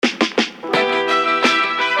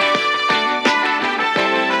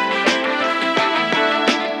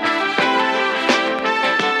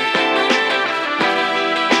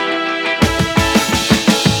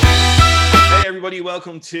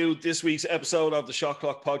welcome to this week's episode of the Shot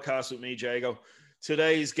Clock Podcast with me, Jago.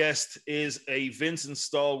 Today's guest is a Vincents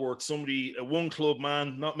stalwart, somebody, a one club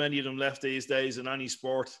man, not many of them left these days in any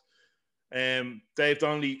sport. Dave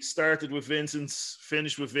Donnelly started with Vincents,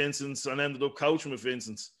 finished with Vincents, and ended up coaching with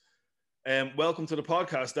Vincents. Welcome to the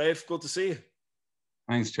podcast, Dave. Good to see you.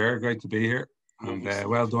 Thanks, Chair. Great to be here. And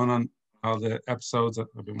well done on all the episodes.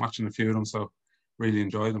 I've been watching a few of them, so really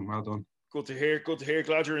enjoyed them. Well done. Good to hear. Good to hear.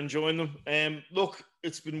 Glad you're enjoying them. Look,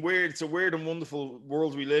 it's been weird. It's a weird and wonderful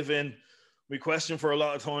world we live in. My question for a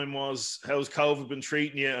lot of time was, how's COVID been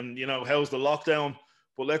treating you? And, you know, how's the lockdown?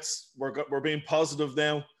 But we're being positive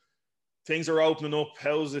now. Things are opening up.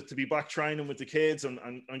 How's it to be back training with the kids and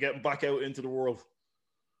getting back out into the world?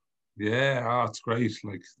 Yeah, it's great.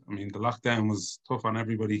 Like, I mean, the lockdown was tough on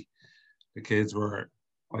everybody. The kids were,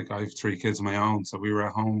 like, I have 3 kids of my own, so we were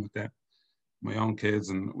at home with them, my own kids,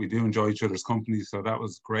 and we do enjoy each other's company, so that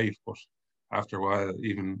was great. But after a while,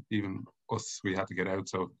 even us, we had to get out.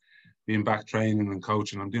 So being back training and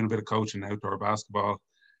coaching, I'm doing a bit of coaching outdoor basketball,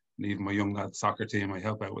 and even my young lad soccer team, I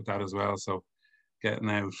help out with that as well. So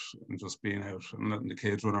getting out and just being out and letting the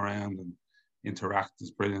kids run around and interact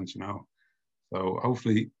is brilliant, you know. So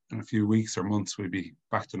hopefully in a few weeks or months we'll be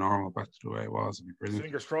back to normal, back to the way it was. It'll be brilliant.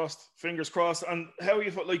 Fingers crossed. Fingers crossed. And how you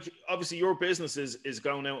like? Obviously, your business is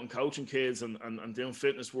going out and coaching kids and doing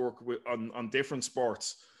fitness work on different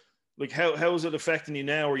sports. Like, how is it affecting you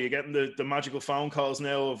now? Are you getting the magical phone calls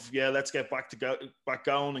now of, yeah, let's get back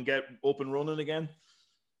going and get up and running again?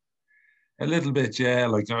 A little bit, yeah.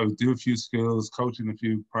 Like, I would do a few schools, coaching a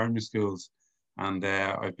few primary schools. And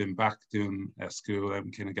I've been back doing a school out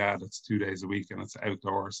in Kinnegad. It's 2 days a week and it's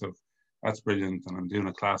outdoor. So that's brilliant. And I'm doing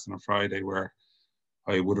a class on a Friday where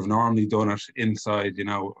I would have normally done it inside. You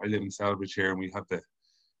know, I live in Selbridge here and we have the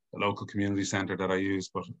local community centre that I use.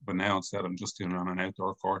 But now instead I'm just doing it on an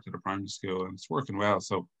outdoor court at a primary school and it's working well.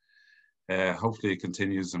 So hopefully it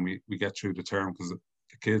continues and we get through the term, because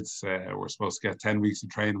the kids were supposed to get 10 weeks of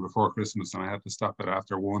training before Christmas and I had to stop it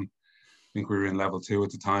after 1. I think we were in level 2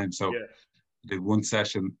 at the time. So yeah. Did 1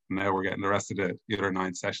 session. Now we're getting the rest of the other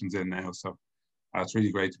 9 sessions in now. So it's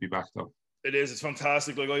really great to be back though. It is. It's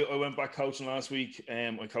fantastic. Like, I went back coaching last week.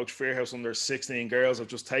 I coached Fairhouse under 16 girls. I've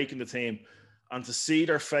just taken the team, and to see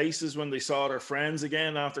their faces when they saw their friends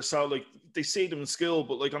again after like they see them in school,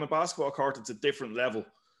 but like on a basketball court, it's a different level.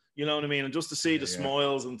 You know what I mean? And just to see the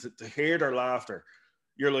smiles and to hear their laughter,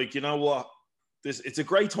 you're like, you know what? It's a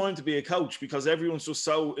great time to be a coach because everyone's just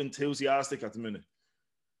so enthusiastic at the minute.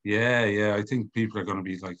 Yeah. I think people are going to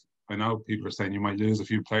be like, I know people are saying you might lose a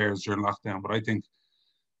few players during lockdown, but I think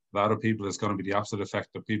a lot of people, it's going to be the opposite effect,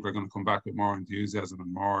 that people are going to come back with more enthusiasm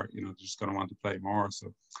and more, you know, they're just going to want to play more.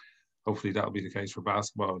 So hopefully that'll be the case for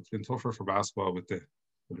basketball. It's been tougher for basketball with it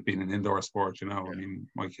being an indoor sport, you know. Yeah. I mean,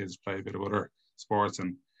 my kids play a bit of other sports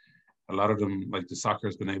and a lot of them, like the soccer,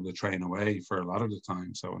 has been able to train away for a lot of the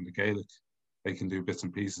time. So in the Gaelic, they can do bits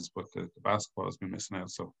and pieces, but the basketball has been missing out.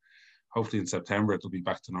 So hopefully in September it'll be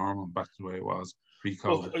back to normal, back to the way it was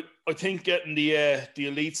pre-COVID. Well, I think getting the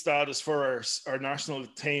elite status for our national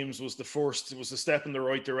teams was a step in the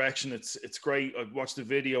right direction. It's great. I watched the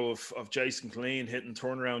video of Jason Clean hitting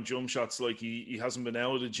turnaround jump shots like he hasn't been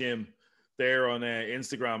out of the gym there on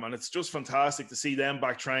Instagram, and it's just fantastic to see them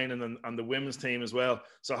back training and the women's team as well.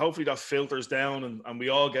 So hopefully that filters down and we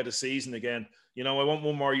all get a season again. You know, I want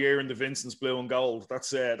one more year in the Vincents blue and gold.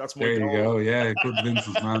 That's my there goal. There you go. Yeah, good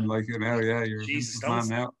Vincents man. Like, you know, yeah, you're Jesus, a Vincents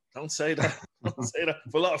man now. Don't say that. Don't say that.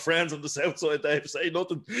 For a lot of friends on the south side, Dave, say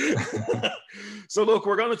nothing. So look,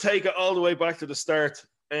 we're going to take it all the way back to the start.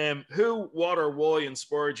 Who, what, or why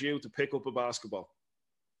inspired you to pick up a basketball?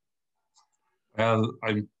 Well,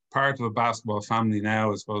 I'm part of a basketball family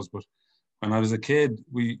now, I suppose, but when I was a kid,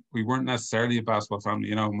 we weren't necessarily a basketball family.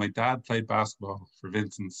 You know, my dad played basketball for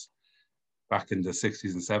Vincents back in the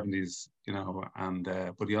 60s and 70s, you know, and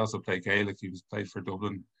but he also played Gaelic. He played for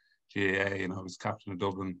Dublin GAA, you know, he was captain of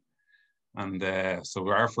Dublin. And so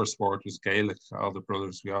our first sport was Gaelic. All the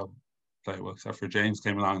brothers, we all played, well, except for James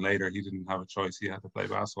came along later. He didn't have a choice. He had to play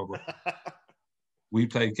basketball. But we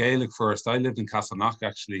played Gaelic first. I lived in Castleknock,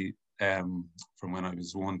 actually, from when I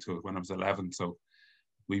was 1 to when I was 11. So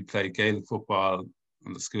we played Gaelic football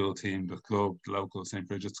on the school team, the club, the local St.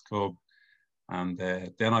 Bridget's club. And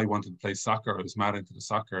then I wanted to play soccer. I was mad into the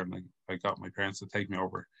soccer, and I got my parents to take me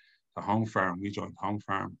over to Home Farm. We joined Home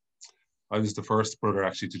Farm. I was the first brother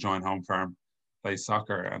actually to join Home Farm, play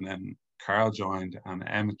soccer, and then Carl joined and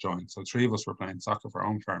Emmett joined. So 3 of us were playing soccer for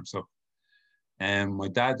Home Farm. So my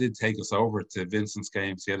dad did take us over to Vincent's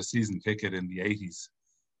games. He had a season ticket in the 80s.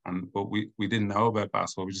 But we didn't know about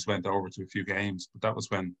basketball. We just went over to a few games. But that was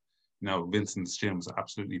when, you know, Vincent's gym was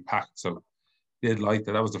absolutely packed. So did like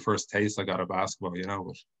that. That was the first taste I got of basketball, you know.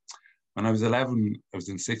 But when I was 11, I was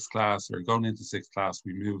in sixth class, or going into sixth class.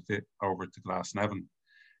 We moved it over to Glasnevin,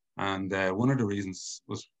 and one of the reasons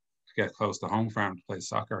was to get close to home farm to play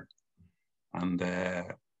soccer. And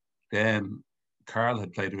then Carl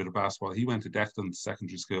had played a bit of basketball. He went to Declan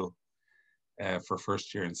Secondary School for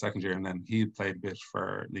first year and second year, and then he played a bit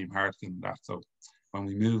for Liam Hartigan and that. So when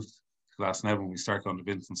we moved to Glasnevin, we started going to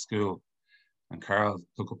Vincent's School, and Carl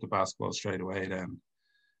took up the basketball straight away. Then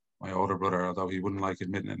my older brother, although he wouldn't like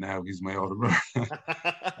admitting it now, he's my older brother,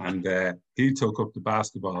 and he took up the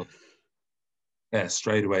basketball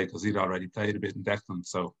straight away because he'd already played a bit in Declan.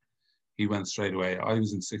 So he went straight away. I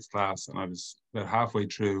was in sixth class, and I was about halfway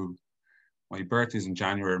through. My birthday's in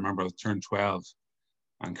January. I remember I turned 12,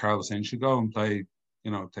 and Carl was saying, you should go and play,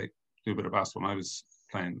 you know, do a bit of basketball. And I was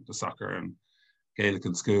playing the soccer and Gaelic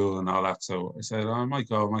in school and all that. So I said, oh, I might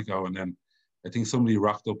go. And then I think somebody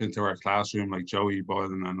rocked up into our classroom, like Joey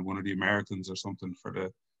Boylan and one of the Americans or something for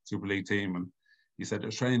the Super League team. And he said,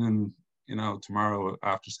 there's training, you know, tomorrow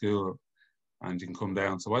after school, and you can come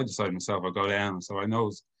down. So I decided myself, I'll go down. So I know, it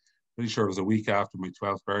was pretty sure it was a week after my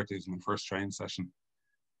 12th birthday, it was my first training session.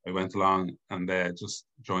 I went along and just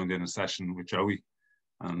joined in a session with Joey,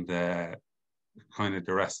 and kind of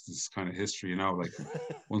the rest is kind of history, you know. Like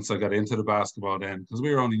once I got into the basketball, then because we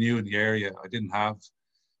were only new in the area, I didn't have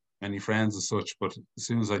many friends as such. But as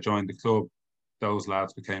soon as I joined the club, those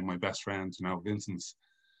lads became my best friends. You know, Vincent's.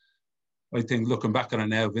 I think looking back on it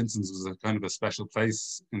now, Vincent's was a kind of a special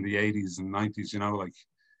place in the 80s and 90s. You know, like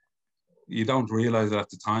you don't realize it at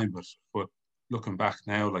the time, but looking back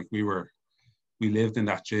now, like we lived in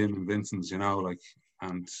that gym in Vincent's, you know, like,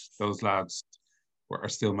 and those lads are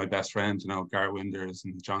still my best friends, you know, Garrett Winders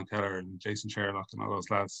and John Keller and Jason Sherlock and all those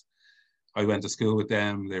lads. I went to school with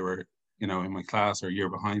them. They were, you know, in my class or a year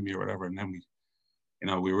behind me or whatever. And then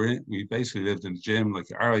we basically lived in the gym. Like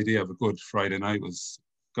our idea of a good Friday night was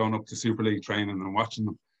going up to Super League training and watching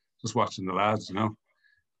them, just watching the lads, you know.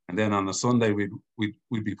 And then on a Sunday,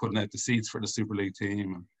 we'd be putting out the seats for the Super League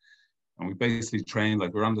team. And we basically trained,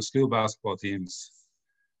 like we're on the school basketball teams.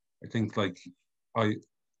 I think like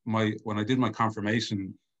when I did my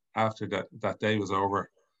confirmation after that day was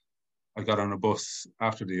over, I got on a bus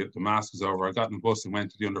after the mass was over. I got on a bus and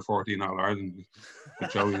went to the under 14 All Ireland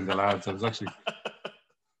with Joey and the lads. I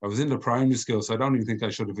was in the primary school, so I don't even think I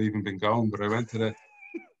should have even been going, but I went to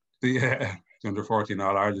the under 14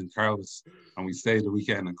 All Ireland, Carlos, and we stayed the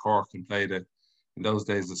weekend in Cork and played it. In those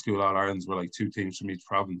days, the school All Irelands were like 2 teams from each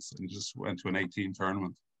province, and just went to an 18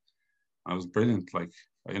 tournament. And it was brilliant. Like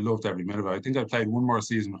I loved every minute of it. I think I played one more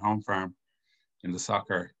season with Home Farm in the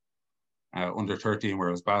soccer under 13, where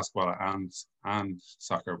it was basketball and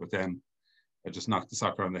soccer. But then I just knocked the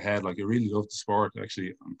soccer on the head. Like I really loved the sport.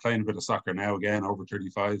 Actually, I'm playing a bit of soccer now again, over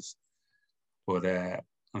 35s. But and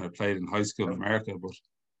I played in high school in America. But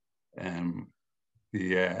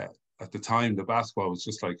at the time, the basketball was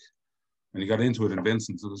just like, when you got into it in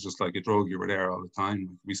Vincent's, it was just like a drug. You were there all the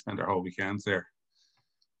time. We spent our whole weekends there.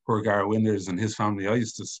 Poor Garrett Winders and his family, I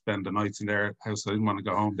used to spend the nights in their house. I didn't want to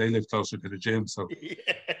go home. They lived closer to the gym. So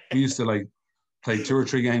we used to like play 2 or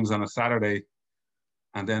 3 games on a Saturday.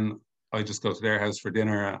 And then I'd just go to their house for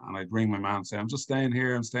dinner, and I'd ring my mom and say, I'm just staying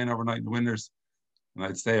here. I'm staying overnight in the Winders. And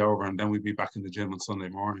I'd stay over, and then we'd be back in the gym on Sunday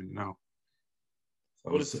morning, you know.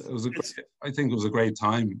 So I think it was a great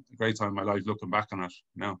time in my life looking back on it,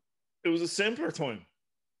 you know. It was a simpler time.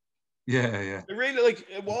 Yeah. It really, like,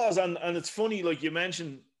 it was. And it's funny, like you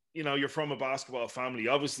mentioned, you know, you're from a basketball family.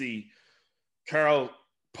 Obviously, Carl,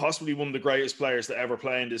 possibly one of the greatest players to ever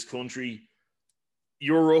play in this country.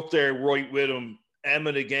 You're up there right with him.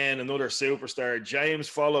 Emmett again, another superstar. James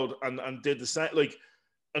followed and did the same. Like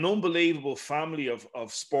an unbelievable family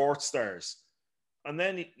of sports stars. And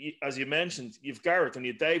then, as you mentioned, you've Garrett and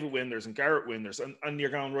you've David Winders and Garrett Winders. And you're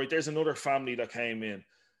going, right, there's another family that came in.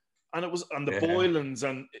 And it was, and the Boylans,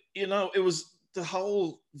 and, you know, it was the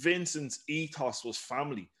whole Vincent's ethos was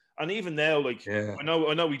family. And even now, like, I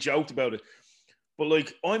know we joked about it, but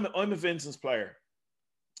like, I'm a Vincent's player.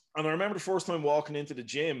 And I remember the first time walking into the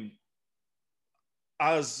gym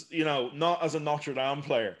as, you know, not as a Notre Dame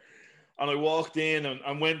player. And I walked in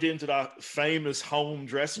and went into that famous home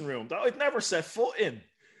dressing room that I'd never set foot in.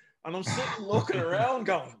 And I'm sitting looking around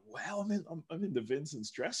going, wow, I'm in the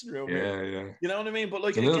Vincent's dressing room here. Yeah. You know what I mean? But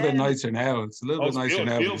like, it's a little bit nicer now. It's a little bit nicer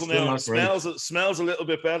now. Beautiful now. It smells a little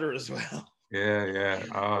bit better as well. Yeah.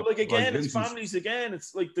 But like, again, it's families again.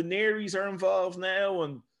 It's like the Nearys are involved now,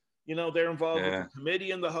 and, you know, they're involved with the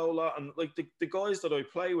committee and the whole lot. And like the guys that I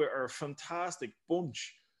play with are a fantastic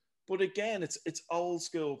bunch. But again, it's old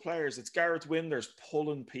school players. It's Garrett Winders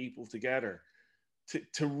pulling people together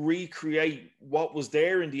to recreate what was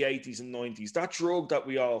there in the 80s and 90s, that drug that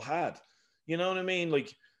we all had. You know what I mean?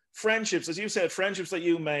 Like friendships, as you said, friendships that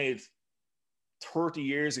you made 30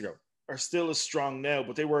 years ago are still as strong now,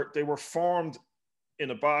 but they were formed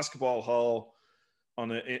in a basketball hall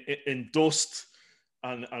in dust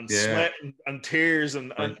and Yeah, sweat and tears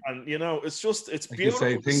like and you know, it's like you say, beautiful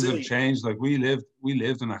to things have see. changed. Like we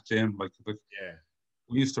lived in that gym. Like Yeah.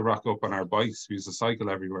 we used to rock up on our bikes. We used to cycle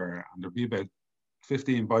everywhere, and there'd be about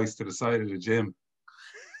 15 bikes to the side of the gym,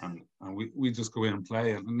 and we just go in and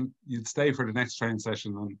play, and you'd stay for the next training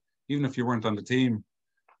session. And even if you weren't on the team,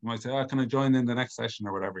 you might say, "Oh, can I join in the next session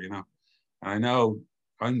or whatever?" You know. And I know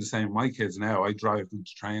I'm the same. My kids now, I drive them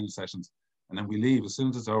to training sessions, and then we leave as soon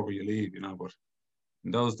as it's over. You leave, you know. But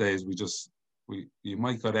in those days, we you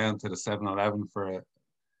might go down to the 7-Eleven for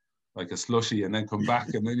like a slushy, and then come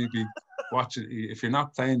back, and then you'd be watching. If you're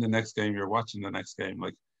not playing the next game, you're watching the next game.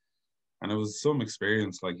 Like, and it was some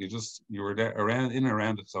experience. Like you were there around in and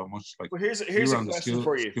around it so much. Like Well, we here's were a on the question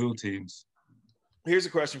for you. school teams. Here's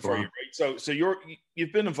a question Go for you, on. right? So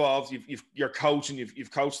you've been involved. You're coaching.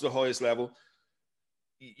 You've coached at the highest level.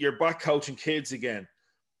 You're back coaching kids again.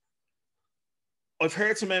 I've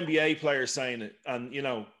heard some NBA players saying it, and you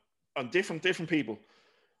know, and different people.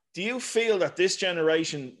 Do you feel that this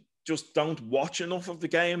generation just don't watch enough of the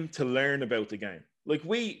game to learn about the game? Like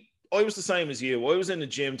I was the same as you. I was in the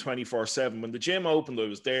gym 24/7. When the gym opened, I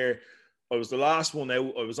was there. I was the last one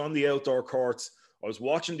out. I was on the outdoor courts. I was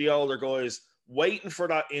watching the older guys, waiting for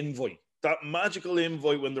that invite, that magical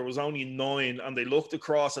invite when there was only 9, and they looked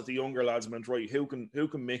across at the younger lads and went, right, who can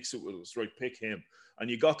mix it with us? Right, pick him. And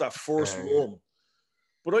you got that first Yeah. run.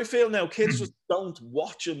 But I feel now kids just don't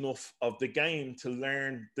watch enough of the game to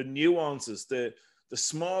learn the nuances, the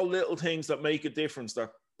small little things that make a difference,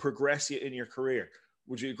 that progress you in your career.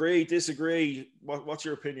 Would you agree, disagree? What's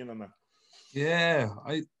your opinion on that? Yeah,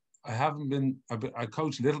 I haven't been. I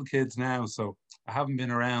coach little kids now, so I haven't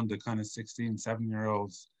been around the kind of 16,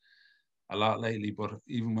 7-year-olds a lot lately. But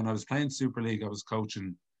even when I was playing Super League, I was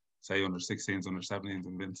coaching, say, under 16s, under 17s,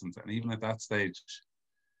 and Vincents, and even at that stage,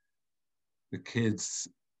 the kids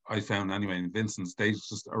I found anyway in Vincent's, they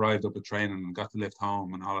just arrived up at training and got to lift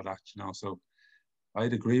home and all of that, you know. So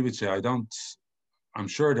I'd agree with you. I'm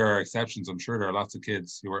sure there are exceptions. I'm sure there are lots of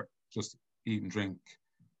kids who are just eat and drink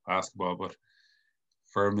basketball, but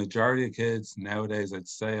for a majority of kids nowadays, I'd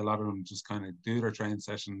say a lot of them just kind of do their training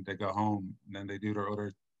session, they go home, and then they do their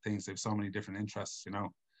other things. They have so many different interests, you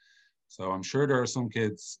know. So I'm sure there are some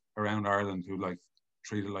kids around Ireland who like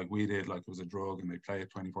treat it like we did, like it was a drug, and they play it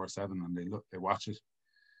 24/7 and they watch it.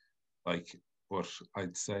 Like, but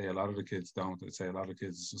I'd say a lot of the kids don't. I'd say a lot of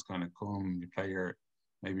kids just kind of come, you play your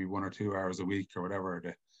maybe 1 or 2 hours a week or whatever,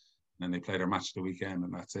 and then they play their match the weekend,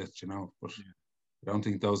 and that's it, you know. But I don't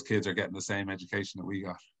think those kids are getting the same education that we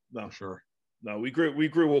got. No, for sure. No, we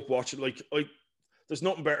grew up watching, like, there's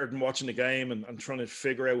nothing better than watching the game and trying to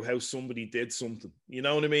figure out how somebody did something. You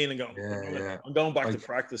know what I mean? And go, Yeah. I'm going back like, to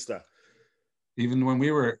practice that. Even when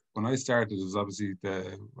I started, it was obviously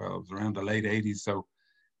it was around the late 80s. So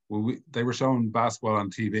they were showing basketball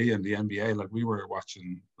on TV and the NBA. Like we were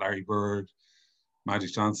watching Larry Bird,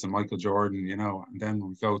 Magic Johnson, Michael Jordan, you know, and then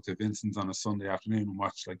we go to Vincent's on a Sunday afternoon and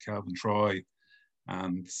watch like Kelvin Troy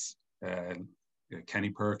and uh,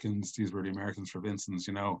 Kenny Perkins. These were the Americans for Vincent's,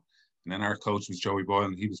 you know. And then our coach was Joey Boyle,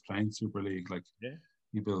 and he was playing Super League. Like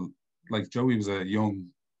Joey was a young,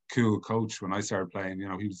 cool coach when I started playing. You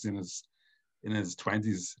know, he was in his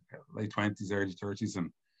 20s, late 20s, early 30s,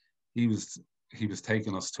 and he was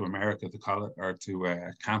taking us to America to college or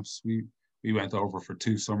to camps. We went over for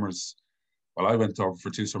 2 summers. Well, I went over for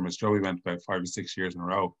 2 summers. Joey went about 5 or 6 years in a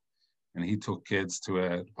row, and he took kids to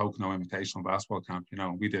a Pocono Invitational basketball camp. You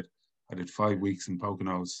know, I did 5 weeks in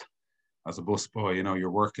Poconos as a busboy. You know, you're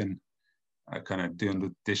working, kind of doing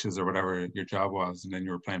the dishes or whatever your job was, and then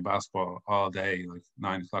you were playing basketball all day, like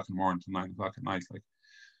 9 o'clock in the morning to 9 o'clock at night. Like,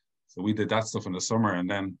 so we did that stuff in the summer, and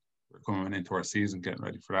then we're coming into our season, getting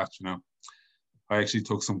ready for that. You know, I actually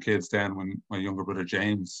took some kids then when my younger brother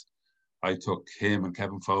James, I took him and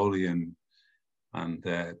Kevin Foley and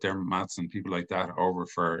Dermot Matson, people like that, over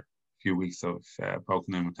for a few weeks of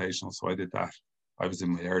Pocono Invitational. So I did that. I was in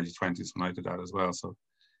my early 20s when I did that as well. So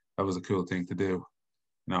that was a cool thing to do.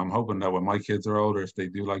 You know, I'm hoping that when my kids are older, if they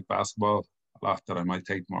do like basketball a lot, that I might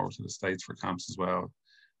take them over to the States for camps as well.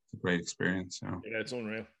 It's a great experience, you know. Yeah, it's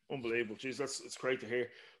unreal. Unbelievable. Jeez, it's great to hear.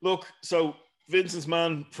 Look, so Vincent's,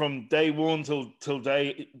 man, from day one till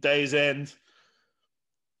day's end,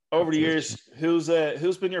 over the years, who's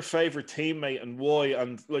been your favorite teammate and why?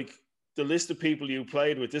 And like the list of people you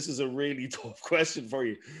played with, this is a really tough question for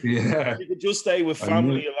you. Yeah. You could just stay with I knew,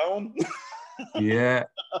 family alone. Yeah,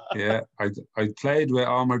 yeah. I played with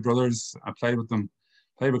all my brothers. I played with them.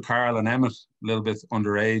 Played with Carl and Emmett a little bit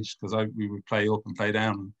underage because we would play up and play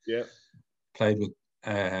down. Yeah. Played with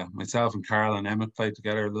myself and Carl and Emmett played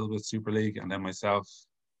together a little bit Super League, and then myself,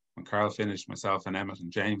 when Carl finished, myself and Emmett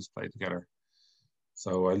and James played together.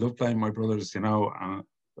 So I love playing with my brothers, you know, and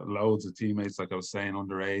loads of teammates, like I was saying,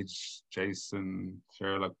 underage, Jason,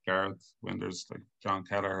 Sherlock, Gareth, Winders, like John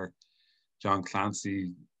Keller, John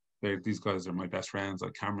Clancy. These guys are my best friends.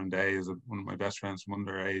 Like Cameron Day is one of my best friends from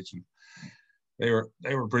underage, and they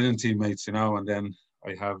were brilliant teammates, you know. And then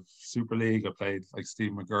I have Super League. I played like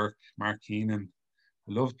Steve McGurk, Mark Keenan.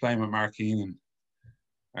 I loved playing with Mark Keenan.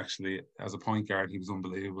 Actually, as a point guard, he was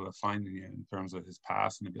unbelievable at finding you in terms of his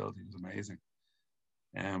passing ability. He was amazing.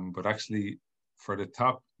 But actually, for the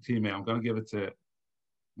top teammate, I'm going to give it to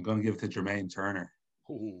Jermaine Turner,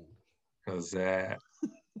 because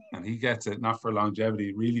and he gets it not for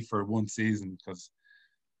longevity, really for one season, because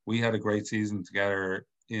we had a great season together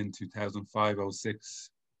in 2005-06,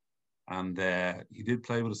 and he did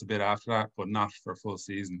play with us a bit after that, but not for a full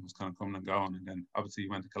season. It was kind of coming and going, and then obviously he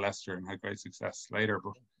went to Leicester and had great success later.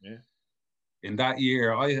 But in that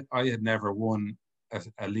year, I had never won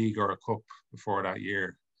a league or a cup before that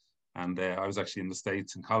year. And I was actually in the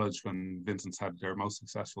States in college when Vincents had their most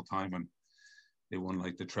successful time, and they won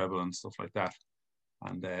like the treble and stuff like that.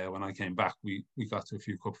 And when I came back, we got to a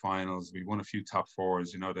few cup finals. We won a few top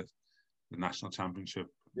fours, you know, the national championship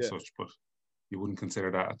and such, but you wouldn't consider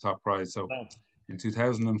that a top prize. So in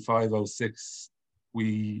 2005-06,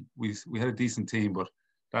 we had a decent team, but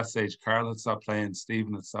that stage, Carl had stopped playing,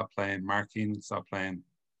 Stephen had stopped playing, Mark Keenan had stopped playing,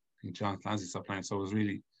 I think John Clancy stopped playing. So it was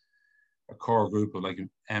really a core group of like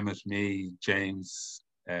Emmett, me, James,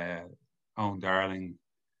 Owen Darling,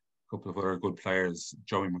 a couple of other good players,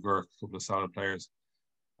 Joey McGurk, a couple of solid players.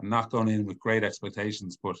 I'm not going in with great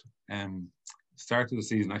expectations, but start of the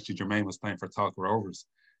season, actually, Jermaine was playing for Talca Rovers,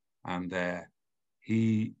 and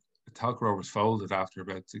Talca Rovers folded after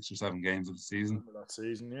about 6 or 7 games of the season. That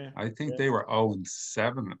season, yeah. I think they were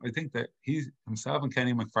 0-7. I think that himself and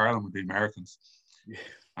Kenny McFarlane were the Americans. Yeah.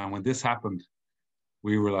 And when this happened,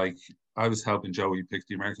 we were like, I was helping Joey pick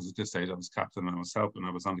the Americans at this stage. I was captain and I was helping.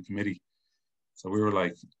 I was on the committee. So we were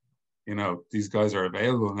like, you know, these guys are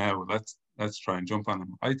available now. Let's try and jump on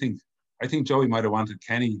them. I think Joey might have wanted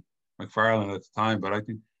Kenny McFarlane at the time, but I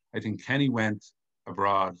think Kenny went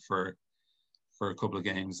abroad for a couple of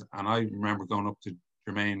games. And I remember going up to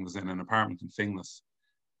Jermaine, was in an apartment in Finglas,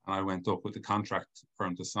 and I went up with the contract for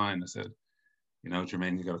him to sign. I said, you know,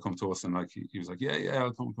 Jermaine, you got to come to us. And like he was like, yeah,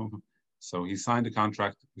 I'll come. So he signed the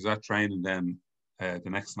contract. He was at training then the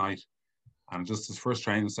next night. And just his first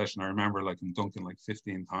training session, I remember like him dunking like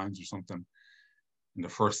 15 times or something in the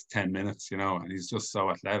first 10 minutes, you know, and he's just so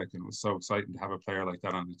athletic, and it was so exciting to have a player like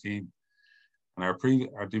that on the team. And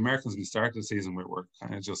the Americans we started the season with were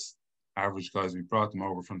kind of just average guys. We brought them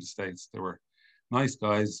over from the States. They were nice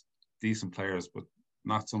guys, decent players, but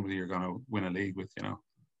not somebody you're going to win a league with, you know.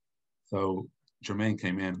 So Jermaine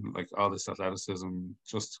came in, like all this athleticism,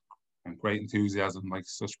 just and great enthusiasm, like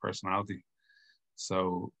such personality.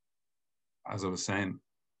 So as I was saying,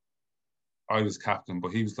 I was captain,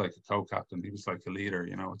 but he was like a co-captain. He was like a leader,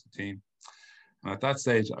 you know, with the team. And at that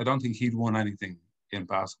stage, I don't think he'd won anything in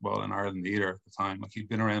basketball in Ireland either at the time. Like he'd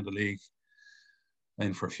been around the league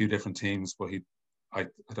and for a few different teams, but I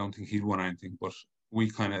don't think he'd won anything. But we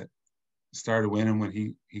kind of started winning when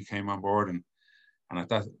he came on board, and at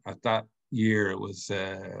that year it was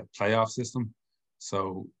a playoff system,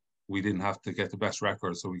 so we didn't have to get the best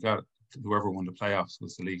record. So we got whoever won the playoffs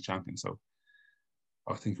was the league champion. So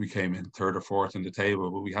I think we came in 3rd or 4th in the table,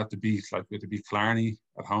 but we had to beat Clarny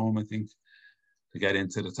at home, I think, to get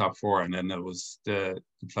into the top 4. And then there was the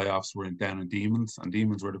playoffs were down in Demons, and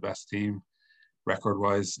Demons were the best team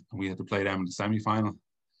record-wise, and we had to play them in the semi-final.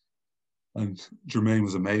 And Jermaine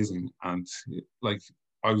was amazing, and like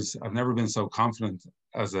I've never been so confident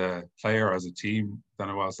as a player, as a team, than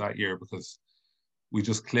I was that year, because we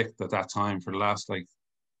just clicked at that time. For the last like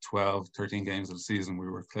 12, 13 games of the season, we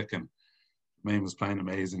were clicking. Jermaine was playing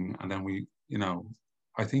amazing, and then we, you know,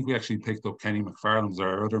 I think we actually picked up Kenny McFarlane, was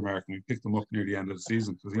our other American. We picked him up near the end of the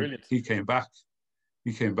season because he came back.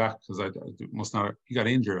 He came back because he got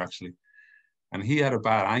injured actually, and he had a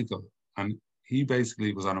bad ankle, and he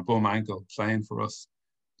basically was on a bum ankle playing for us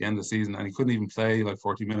at the end of the season, and he couldn't even play like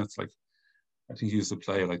 40 minutes. Like I think he used to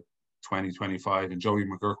play like 20, 25, and Joey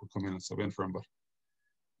McGurk would come in and sub in for him. But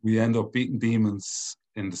we end up beating Demons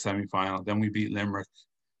in the semi-final. Then we beat Limerick,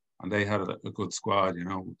 and they had a good squad. You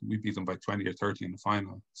know, we beat them by 20 or 30 in the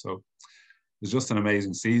final. So it was just an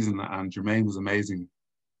amazing season, and Jermaine was amazing.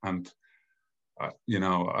 And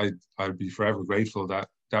I'd be forever grateful that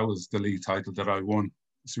that was the league title that I won,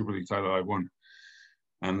 Super League title I won.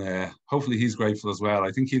 And hopefully he's grateful as well.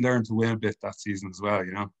 I think he learned to win a bit that season as well,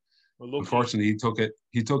 Well, Unfortunately, he took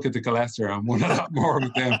it to Leicester and won a lot more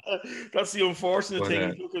with them. That's the unfortunate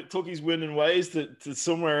thing. He took his winning ways to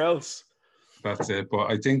somewhere else. That's it. But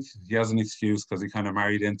I think he has an excuse because he kind of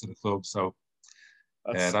married into the club. So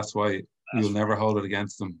that's why we'll never hold it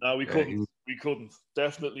against him. No, we couldn't. We couldn't.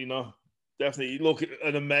 Definitely not. Definitely. Look,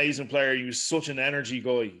 an amazing player. He was such an energy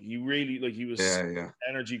guy. He really, he was an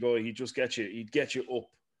energy guy. He'd just get you. He'd get you up,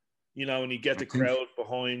 and he'd get the crowd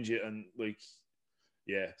behind you. And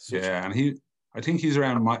and I think he's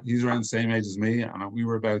around the same age as me. And we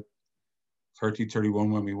were about 30,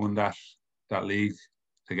 31 when we won that league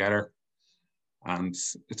together. And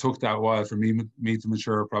it took that while for me to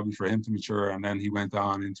mature, probably for him to mature. And then he went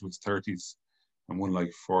on into his 30s and won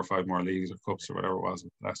 4 or 5 more leagues or cups or whatever it was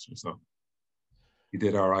with Leicester. So he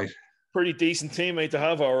did all right. Pretty decent teammate to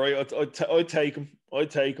have, all right. I'd take him. I'd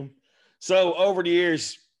take him. So over the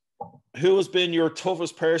years, who has been your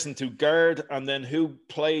toughest person to guard, and then who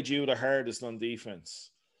played you the hardest on defense?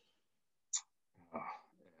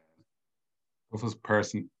 Toughest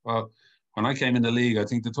person. Well, when I came in the league, I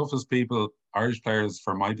think the toughest people, Irish players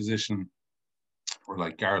for my position, were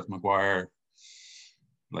Gareth Maguire.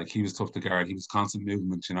 He was tough to guard. He was constant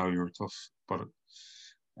movement. You were tough. But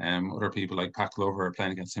other people like Pat Glover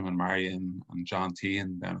playing against him and Marion and John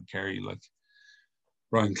Tehan down in Kerry.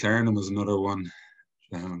 Ryan Clarendon was another one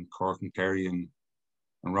down in Cork and Kerry, and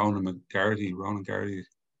Ronan Garrity.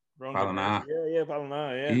 Ballina. Yeah,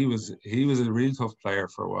 Ballina, yeah. He was a really tough player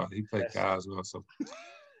for a while. He played Ga as well. So,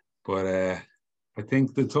 but I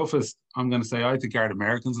think the toughest, I'm going to say, I had to guard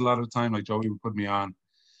Americans a lot of the time. Joey would put me on.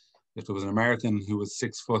 If there was an American who was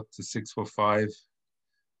 6 foot to 6'5",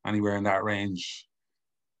 anywhere in that range,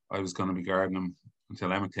 I was going to be guarding him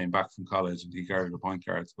until Emma came back from college and he guarded the point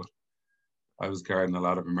guards. But I was guarding a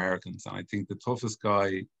lot of Americans, and I think the toughest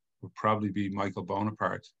guy would probably be Michael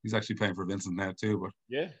Bonaparte. He's actually playing for Vincent now too. But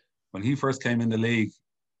when he first came in the league,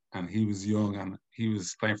 and he was young, and he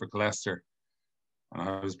was playing for Leicester, and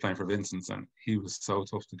I was playing for Vincent's, and he was so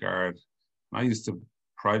tough to guard. And I used to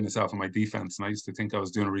pride myself on my defense, and I used to think I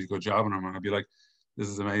was doing a really good job on him, and I'd be like, "This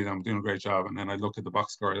is amazing! I'm doing a great job." And then I'd look at the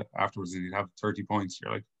box score afterwards, and he'd have 30 points.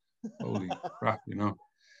 You're like, "Holy crap!"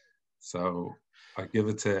 So I give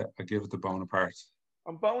it to Bonaparte.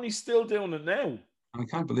 And Boney's still doing it now. I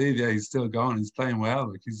can't believe, he's still going. He's playing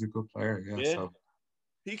well. He's a good player. So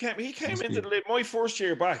he came into the league my first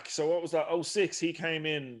year back. So what was that? 06. He came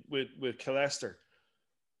in with Leicester.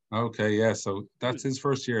 Okay, so that's his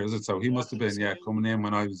first year, is it? So he must have been coming in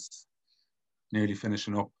when I was nearly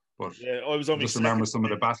finishing up. But I was only. I just remember some of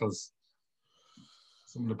the battles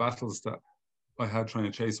that I had trying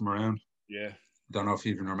to chase him around. Yeah. I don't know if he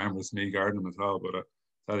even remembers me guarding him at all, but I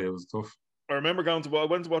tell you, it was tough. I remember I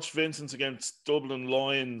went to watch Vincent's against Dublin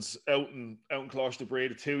Lions out in Closh de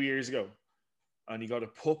Breda 2 years ago, and he got a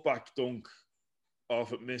putback dunk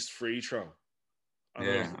off at missed free throw.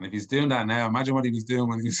 And if he's doing that now, imagine what he was doing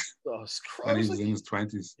when he was in his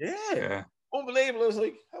 20s. Yeah. Unbelievable. I was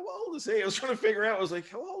like, how old is he? I was trying to figure out. I was like,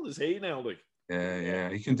 how old is he now? Yeah.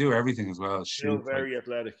 He can do everything as well. Still very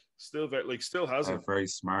athletic. Still has it. Very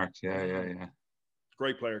smart. Yeah.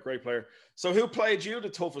 Great player. So who played you the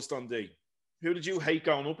toughest on D? Who did you hate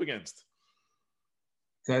going up against?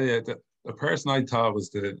 Tell you, the person I thought was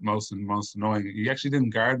the most annoying. He actually didn't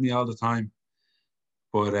guard me all the time,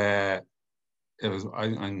 but it was.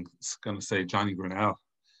 I'm going to say Johnny Grinnell.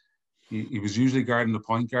 He was usually guarding the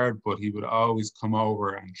point guard, but he would always come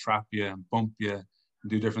over and trap you and bump you and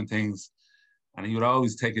do different things. And he would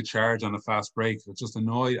always take a charge on a fast break. It just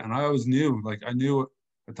annoyed, and I always knew. I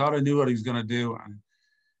thought I knew what he was going to do, and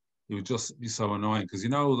it would just be so annoying because you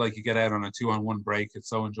get out on a 2-on-1 break. It's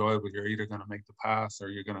so enjoyable. You're either going to make the pass or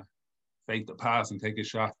you're going to fake the pass and take a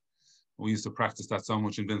shot. We used to practice that so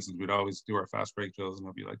much in Vincent. We'd always do our fast break drills, and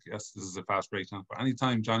I'd be like, "Yes, this is a fast break chance." But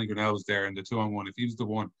anytime Johnny Grinnell was there in the 2-on-1, if he was the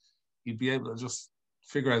one, he'd be able to just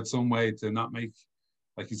figure out some way to not make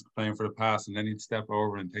like he's playing for the pass, and then he'd step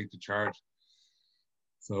over and take the charge.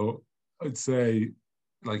 So I'd say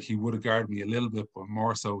he would have guarded me a little bit, but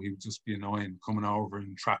more so he would just be annoying, coming over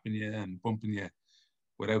and trapping you and bumping you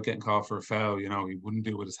without getting caught for a foul. He wouldn't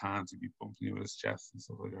do it with his hands; he'd be bumping you with his chest and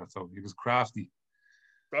stuff like that. So he was crafty.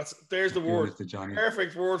 There's the word.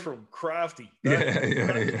 Perfect word for him, crafty.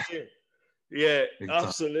 Yeah.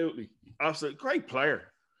 Absolutely. Great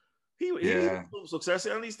player. He had some success,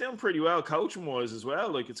 and he's doing pretty well coaching wise as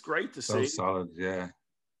well. It's great to see. So solid, yeah.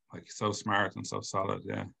 So smart and so solid,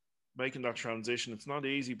 yeah. Making that transition, it's not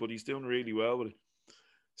easy, but he's doing really well with it.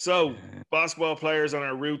 So, basketball players on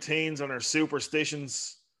our routines, on our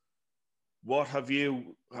superstitions. What have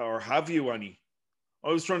you, or have you any? I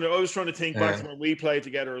was trying to think back to when we played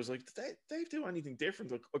together. I was like, did Dave do anything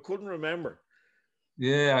different? I couldn't remember.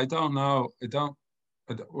 Yeah, I don't know.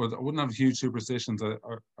 I wouldn't have huge superstitions. I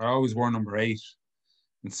always wore number 8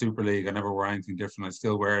 in Super League. I never wore anything different. I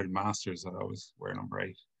still wear it in Masters. I always wear number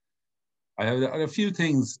 8. I had a few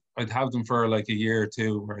things. I'd have them for like a year or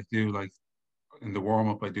two where I do like in the warm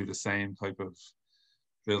up. I do the same type of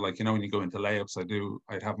feel like, when you go into layups,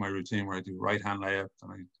 I'd have my routine where I do right hand layup,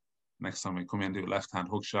 and next time I come in do a left hand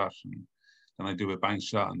hook shot, and then I do a bank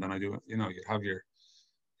shot, and then I do it. You have your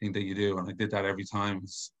thing that you do, and I did that every time.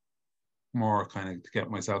 It's more kind of to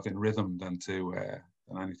get myself in rhythm than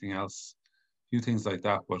anything else. A few things like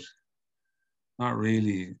that, but not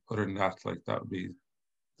really. Other than that, like that would be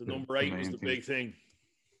the number 8 was the big thing.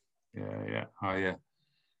 Yeah. Oh yeah.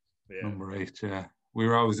 Number 8. Yeah, we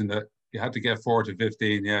were always in the. You had to get 4 to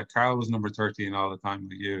 15. Yeah, Carl was number 13 all the time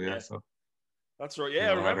with you. Yeah, so that's right.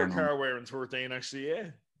 Yeah, I remember Carl wearing 13 actually. Yeah.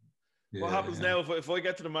 What happens now if I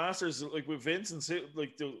get to the Masters like with Vincents?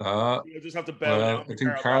 Like, you just have to bow down. I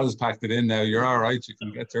think Carl's packed it in now. You're all right. You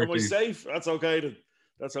can get 13. Am I safe? That's okay then.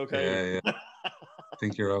 That's okay. Yeah. I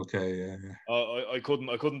think you're okay. Yeah. I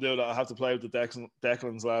couldn't do that. I have to play with the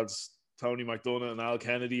Declan's lads. Tony McDonough and Al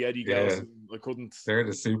Kennedy, Eddie Galson. I couldn't.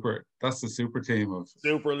 That's the super team of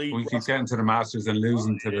Super League. We keep getting to the Masters and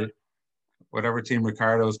losing to the whatever team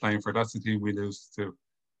Ricardo's playing for. That's the team we lose to.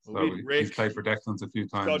 So he's played for Declan's a few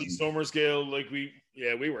times. Scotty Summersgill, like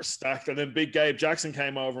we were stacked, and then Big Gabe Jackson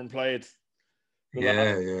came over and played.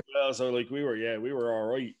 Well, so like we were all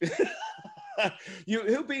right.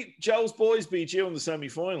 Who beat Joe's boys? Beat you in the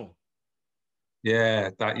semi-final. Yeah,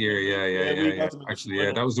 that year. Yeah.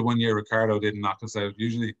 Actually, that was the one year Ricardo didn't knock us out.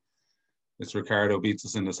 Usually, it's Ricardo beats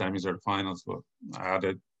us in the semis or the finals, but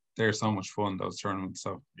they're so much fun, those tournaments.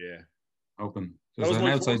 So hoping there's an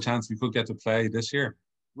outside chance we could get to play this year.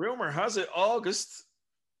 Rumor has it August.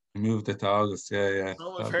 We moved it to August. Yeah.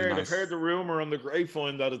 So I've heard the rumor on the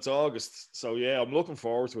grapevine that it's August. So yeah, I'm looking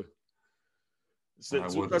forward to it.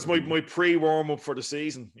 That's my pre-warm up for the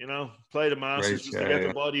season. Play the Masters just to get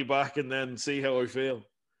the body back and then see how I feel.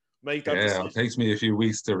 Make that decision. It takes me a few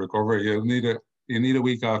weeks to recover. You need a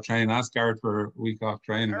week off training. Ask Garrett for a week off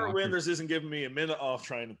training. Garrett Winters isn't giving me a minute off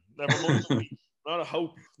training. Never mind. Not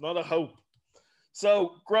a hope.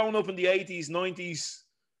 So growing up in the 80s, 90s,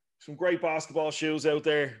 some great basketball shoes out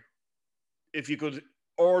there. If you could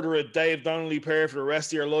order a Dave Donnelly pair for the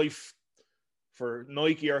rest of your life, for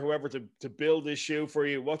Nike or whoever to build this shoe for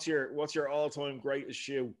you, what's your all-time greatest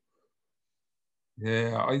shoe?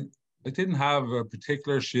 Yeah, I didn't have a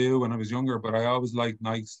particular shoe when I was younger, but I always liked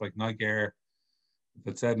Nikes, like Nike Air. If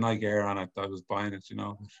it said Nike Air on it, I was buying it, And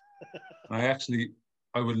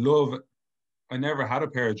I never had a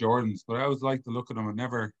pair of Jordans, but I always liked the look of them. I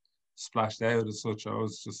never splashed out as such. I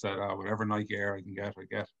always just said, whatever Nike Air I can get, I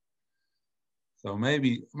get. So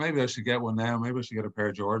maybe I should get one now. Maybe I should get a pair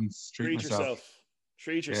of Jordans. Treat yourself.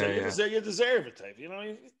 Treat yourself. Yeah. You deserve it, Dave.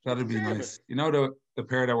 That'd be nice. The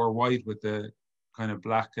pair that were white with the kind of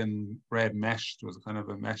black and red mesh. There was kind of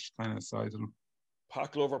a mesh kind of side of them.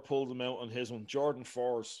 Pat Glover pulled them out on his one. Jordan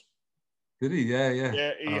 4s. Did he? Yeah.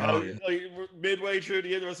 Yeah, he had like midway through the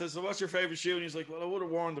interview. I said, "So what's your favorite shoe?" And he's like, "Well, I would have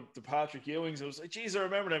worn the Patrick Ewings." I was like, "Geez, I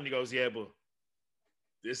remember them." And he goes, "Yeah, but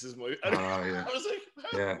this is my." I was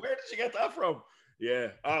like, "Where did you get that from?" Yeah.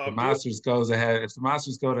 The Masters goes ahead. If the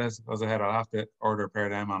Masters goes ahead, I'll have to order a pair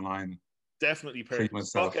of them online. Definitely pair. Treat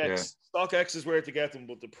myself. StockX is where to get them,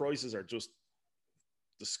 but the prices are just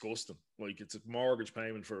disgusting. Like it's a mortgage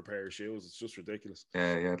payment for a pair of shoes. It's just ridiculous.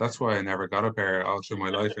 Yeah. That's why I never got a pair all through my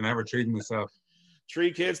life. I never treated myself.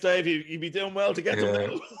 3 kids, Dave. You'd be doing well to get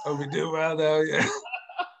them now. I'll be doing well now. Yeah.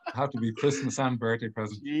 Have to be Christmas and birthday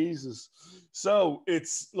present. Jesus. So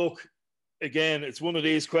it's it's one of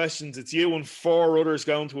these questions. It's you and 4 others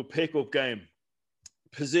going to a pickup game.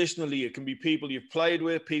 Positionally, it can be people you've played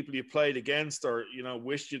with, people you've played against, or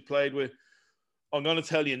wished you'd played with. I'm going to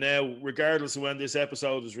tell you now, regardless of when this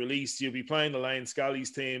episode is released, you'll be playing the Lane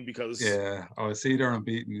Scally's team because... Yeah, I see they're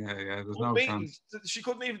unbeaten. Yeah, there's no chance. She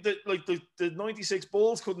couldn't even... The 96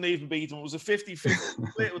 Bulls couldn't even beat them. It was a 50-50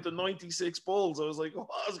 split with the 96 Bulls. I was like,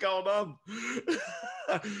 what's going on?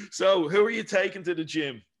 So, who are you taking to the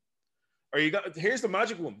gym? Here's the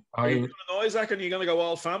magic one. Are you going to Isaac and you're going to go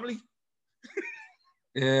all family?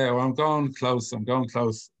 Yeah, well, I'm going close.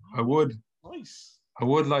 I would... Nice. I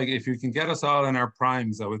would if you can get us all in our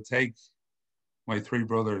primes, I would take my 3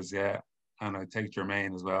 brothers, and I'd take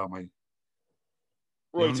Jermaine as well. Right,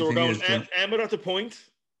 so we're going Emmett at the point.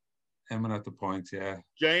 Emmett at the point, yeah.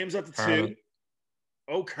 James at the 2.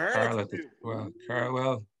 Oh, Carl. Carl Carl,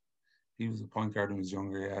 well, he was a point guard when he was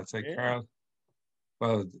younger. Yeah, I'd say Yeah. Carl.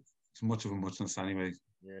 Well, it's much of a muchness anyway.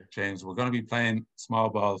 Yeah. James, we're going to be playing small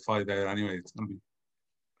ball 5 out anyway. It's going to be.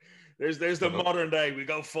 There's the modern day. We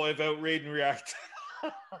go 5 out, read and react.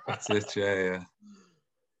 That's it, yeah.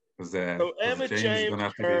 So Emmett, James is going James, to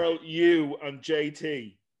have to be. Carl, you, and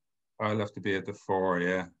JT. I'll have to be at the 4,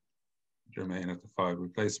 yeah. Jermaine at the 5. We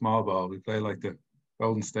play small ball. We play like the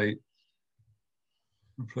Golden State.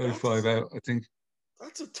 We play 5 out. I think.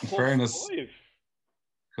 That's a tough in fairness, 5.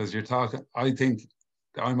 Because you're talking. I think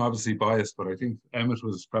I'm obviously biased, but I think Emmett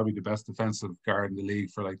was probably the best defensive guard in the league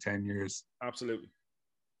for like 10 years. Absolutely.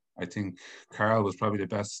 I think Carl was probably the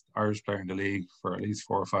best Irish player in the league for at least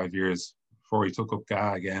 4 or 5 years before he took up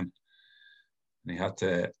GA again. And he had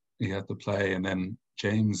to play. And then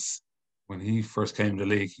James, when he first came to the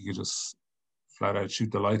league, he could just flat out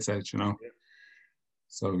shoot the lights out, Yeah.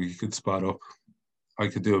 So he could spot up. I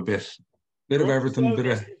could do a bit of everything, bit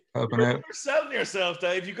of helping out. You're selling yourself,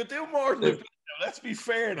 Dave. You could do more than a bit. Let's be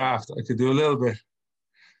fair now. Craft. I could do a little bit.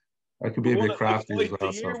 I could be a bit crafty as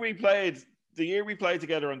well. The year we played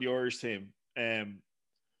together on the Irish team, I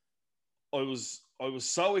was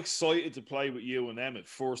so excited to play with you and Emmett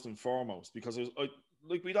first and foremost because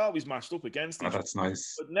we'd always matched up against each other. That's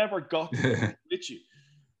nice. But never got to play with you.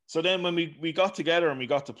 So then when we got together and we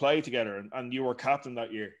got to play together, and you were captain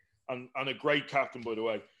that year, and a great captain, by the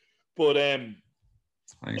way. But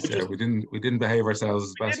nice, we didn't behave ourselves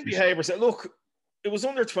as best. We didn't behave ourselves. Look, it was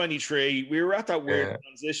under 23. We were at that weird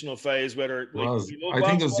transitional phase whether I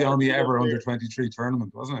think it was the only ever under 23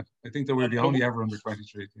 tournament, wasn't it? I think that we were the only ever under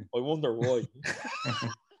 23 team. I wonder why.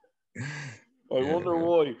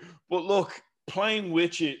 Why. But look, playing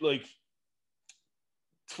with you, like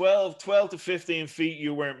 12 to 15 feet,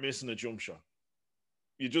 you weren't missing a jump shot.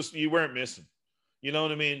 You weren't missing. You know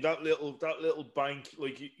what I mean? That little bank,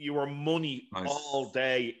 like you were money all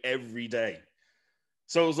day, every day.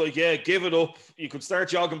 So it was like, yeah, give it up. You could start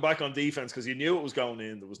jogging back on defense because you knew it was going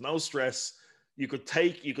in. There was no stress. You could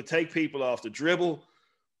take people off the dribble.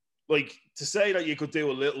 Like, to say that you could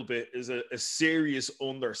do a little bit is a serious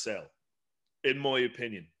undersell, in my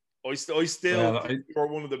opinion. I still think you're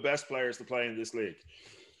one of the best players to play in this league.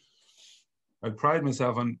 I pride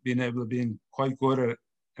myself on being able to be quite good at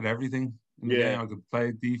everything in the game. I could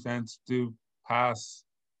play defense, do pass,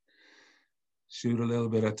 shoot a little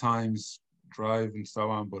bit at times, drive and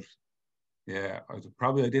so on. But yeah, I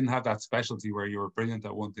didn't have that specialty where you were brilliant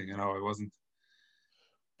at one thing. I wasn't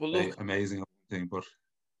amazing at one thing, but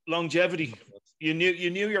longevity. You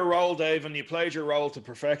knew your role, Dave, and you played your role to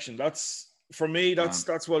perfection. That's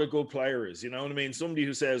what a good player is. You know what I mean? Somebody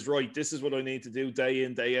who says, right, this is what I need to do day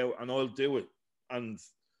in, day out, and I'll do it. And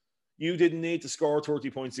you didn't need to score 30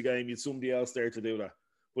 points a game. You had somebody else there to do that.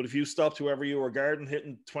 But if you stopped whoever you were guarding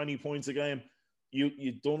hitting 20 points a game,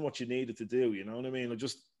 you'd done what you needed to do. You know what I mean?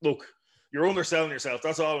 Look, you're underselling yourself.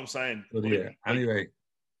 That's all I'm saying. But anyway.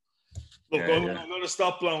 Look, I'm going to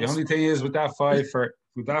stop blowing. The only thing is with that 5 for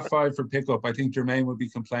pickup, I think Jermaine would be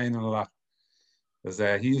complaining a lot. Because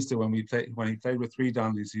he used to, when he played with 3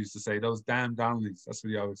 Donnellys, he used to say, those damn Donnellys. That's what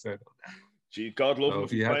he always said. Gee, God love him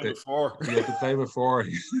if he played with 4. If he had to play with 4,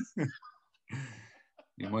 he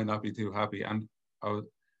might not be too happy. And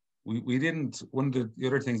we didn't, one of the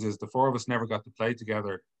other things is the 4 of us never got to play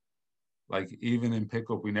together. Like, even in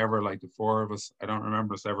pickup, we never, like the 4 of us, I don't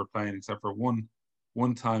remember us ever playing except for one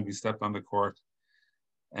time we stepped on the court.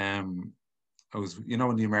 I was,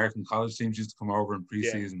 when the American college teams used to come over in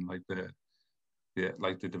preseason, like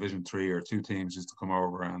the Division 3 or 2 teams used to come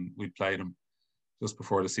over, and we played them just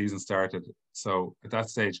before the season started. So at that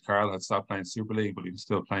stage, Carl had stopped playing Super League, but he was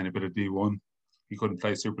still playing a bit of D1. He couldn't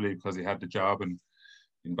play Super League because he had the job in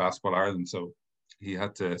Basketball Ireland. So he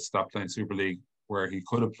had to stop playing Super League, where he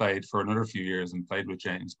could have played for another few years and played with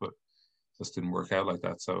James, but just didn't work out like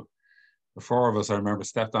that. So the 4 of us, I remember,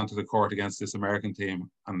 stepped onto the court against this American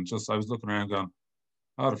team, and I was looking around going,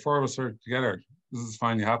 oh, the 4 of us are together. This is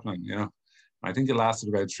finally happening, I think it lasted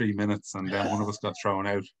about 3 minutes, and then one of us got thrown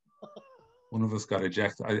out. One of us got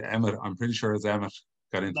ejected. Emmett, I'm pretty sure it's Emmett,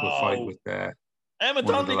 got into a fight with Emmett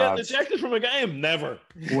Donnelly got ejected from a game? Never.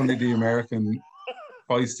 One of the American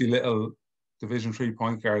feisty little Division 3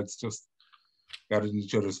 point guards just got in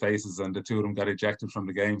each other's faces, and the 2 of them got ejected from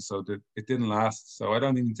the game. So it didn't last. So I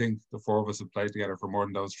don't even think the 4 of us have played together for more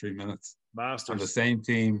than those 3 minutes. Masters. On the same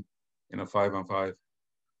team in a 5-on-5.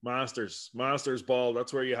 Masters ball.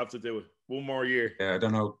 That's where you have to do it. One more year. Yeah, I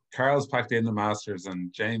don't know. Carl's packed in the Masters,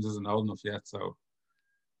 and James isn't old enough yet, so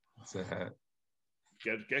it's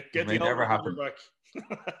get the never happen. Back.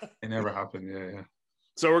 It never happened. Yeah.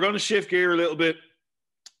 So we're going to shift gear a little bit.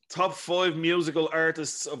 Top 5 musical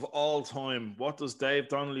artists of all time. What does Dave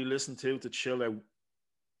Donnelly listen to chill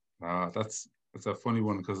out? That's a funny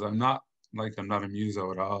one because I'm not a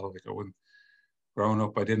muso at all. Like I wouldn't. Growing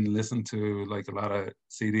up, I didn't listen to like a lot of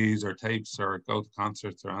CDs or tapes or go to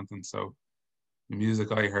concerts or anything. So the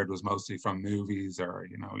music I heard was mostly from movies or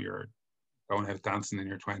you're going out dancing in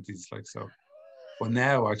your 20s, like so. But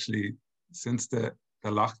now, actually, since the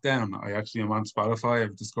lockdown, I actually am on Spotify.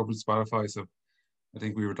 I've discovered Spotify, so I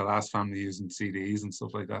think we were the last family using CDs and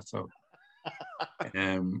stuff like that. So, I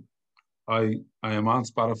am on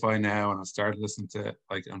Spotify now, and I started listening to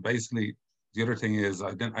like, and basically the other thing is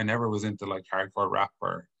I never was into like hardcore rap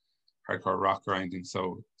or hardcore rock or anything.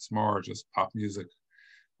 So it's more just pop music,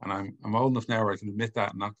 and I'm old enough now where I can admit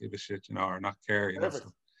that and not give a shit, or not care, Perfect.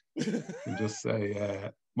 So and just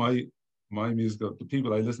say my music, the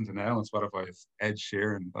people I listen to now on Spotify is Ed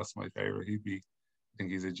Sheeran. That's my favorite. I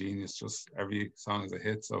think he's a genius. Just every song is a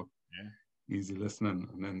hit, so easy listening.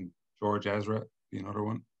 And then George Ezra, be another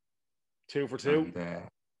one. 2 for 2. And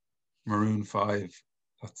Maroon 5.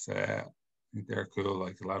 That's I think they're cool.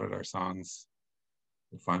 Like a lot of their songs,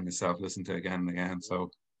 I find myself listening to again and again. So,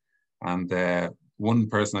 and one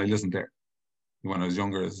person I listened to when I was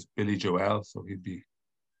younger is Billy Joel. So he'd be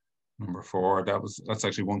number 4. That's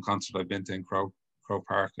actually one concert I've been to in Crow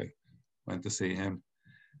Park. I went to see him,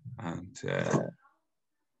 and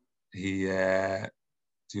he the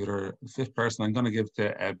fifth person I'm going to give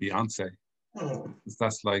to Beyonce.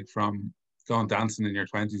 That's like from going dancing in your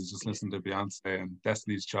 20s, just listen to Beyonce and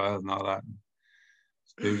Destiny's Child and all that.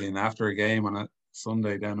 And after a game on a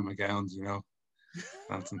Sunday down in McGowan's,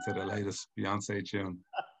 dancing to the latest Beyonce tune.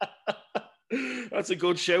 That's a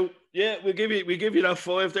good shout. Yeah, we give you that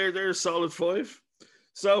 5 there. There's a solid 5.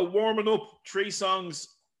 So warming up, 3 songs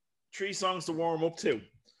to warm up to.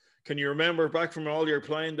 Can you remember back from all your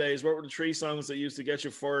playing days, what were the 3 songs that used to get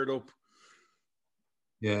you fired up?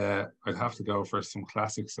 Yeah, I'd have to go for some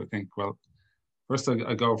classics, I think. Well, first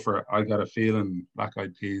I go for I Got a Feeling, Black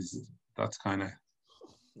Eyed Peas. That's kind of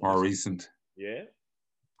more recent. Yeah.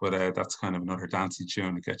 But that's kind of another dancey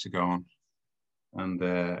tune to get you going. And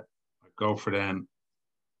I go for then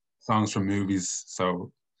songs from movies.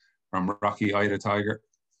 So from Rocky, Eye of the Tiger.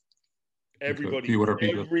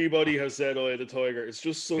 Everybody has said Eye of the Tiger. It's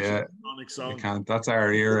just such an iconic song. That's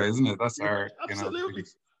our era, isn't it? That's our, absolutely.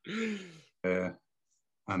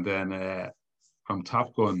 And then from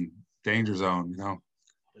Top Gun, Danger Zone,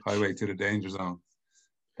 Highway to the Danger Zone.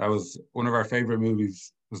 That was one of our favorite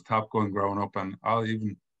movies, was Top Gun growing up. And I'll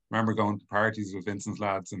even remember going to parties with Vincent's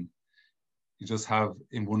lads, and you just have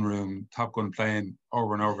in one room Top Gun playing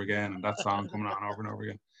over and over again, and that song coming on over and over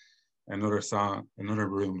again. Another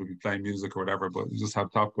room would be playing music or whatever, but you just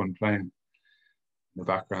have Top Gun playing in the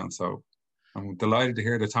background. So I'm delighted to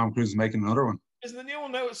hear that Tom Cruise is making another one. Isn't the new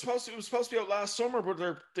one now? It was supposed to be out last summer,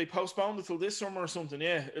 but they postponed it till this summer or something.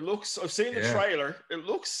 Yeah, it looks. I've seen the trailer. It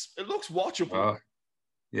looks watchable.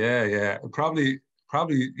 Yeah.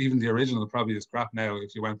 Probably even the original probably is crap now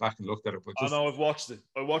if you went back and looked at it. But I know I've watched it.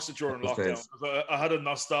 I watched it during lockdown. I had a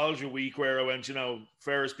nostalgia week where I went,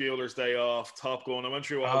 Ferris Bueller's Day Off, Top Gun. I went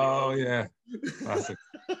through all. Oh yeah, classic.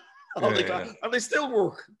 And they still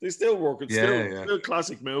work. It's still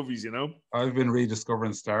classic movies, I've been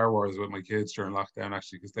rediscovering Star Wars with my kids during lockdown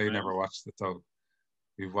actually, because they never watched it. So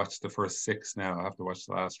we've watched the first 6 now. I have to watch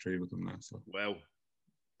the last 3 with them now. So wow,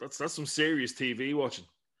 that's some serious TV watching.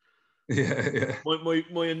 Yeah.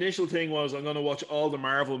 My initial thing was I'm going to watch all the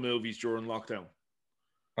Marvel movies during lockdown.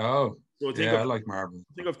 Oh, so I like Marvel.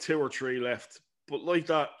 I think I've 2 or 3 left. But like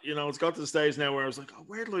that, it's got to the stage now where I was like, oh,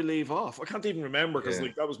 where did I leave off? I can't even remember because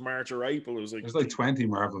that was March or April. It was like there's like 20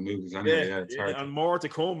 Marvel movies anyway. Yeah, it's hard. And more to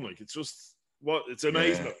come. Like it's just it's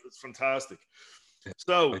amazing. Yeah. It's fantastic.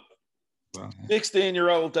 So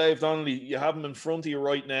 16-year-old Dave Donnelly, you have him in front of you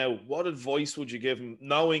right now. What advice would you give him,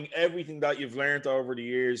 knowing everything that you've learned over the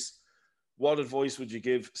years? What advice would you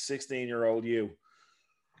give 16-year-old you?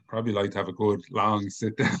 Probably like to have a good long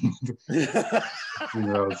sit down with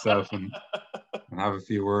 16-year-old self and have a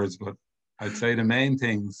few words. But I'd say the main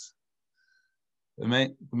thing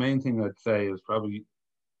I'd say is probably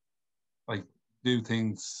like do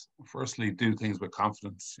things with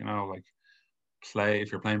confidence, like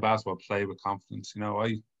if you're playing basketball, play with confidence.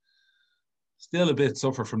 I still a bit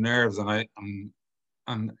suffer from nerves, and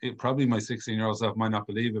probably my 16-year-old self might not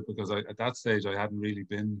believe it because at that stage I hadn't really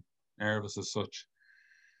been nervous as such.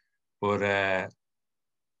 But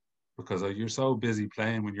because you're so busy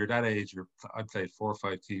playing when you're that age, I played 4 or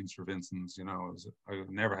 5 teams for Vincent's. I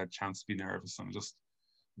never had a chance to be nervous. We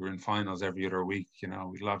were in finals every other week. We had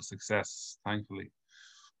a lot of success, thankfully.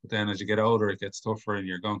 But then as you get older, it gets tougher, and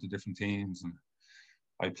you're going to different teams, and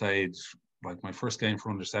I played like my first game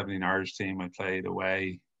for under 17 Irish team. I played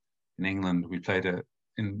away in England. We played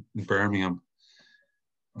in Birmingham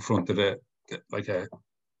in front of it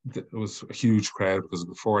was a huge crowd because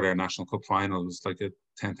before their National Cup final, it was like a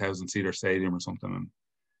 10,000 seater stadium or something. And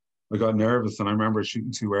I got nervous, and I remember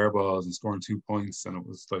shooting 2 air balls and scoring 2 points, and it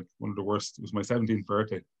was like one of the worst. It was my 17th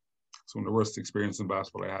birthday. It's one of the worst experiences in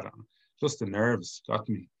basketball I had. Just the nerves got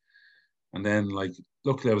to me. And then, like,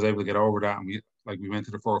 luckily I was able to get over that, and we went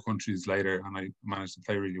to the 4 countries later, and I managed to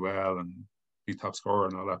play really well and be top scorer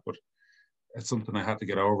and all that. But it's something I had to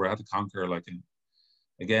get over. I had to conquer. Like,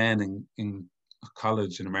 again in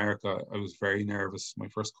college in America, I was very nervous my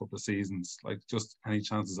first couple of seasons. Like, just any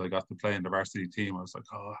chances I got to play in the varsity team, I was like,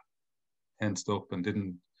 tensed up and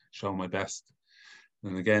didn't show my best.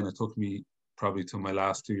 And again, it took me probably till my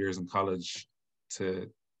last 2 years in college to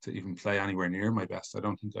even play anywhere near my best. I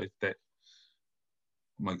don't think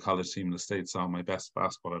my college team in the States saw my best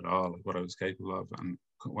basketball at all, like what I was capable of. And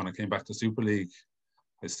when I came back to Super League,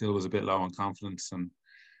 I still was a bit low on confidence, and it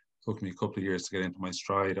took me a couple of years to get into my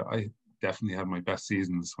stride. I definitely had my best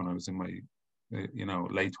seasons when I was in my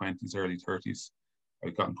late 20s, early 30s.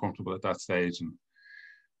 I'd gotten comfortable at that stage, and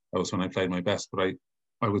that was when I played my best. But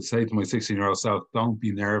I would say to my 16-year-old self, don't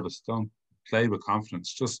be nervous. Don't play with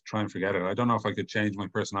confidence. Just try and forget it. I don't know if I could change my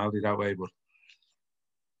personality that way, but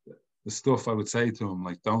the stuff I would say to him,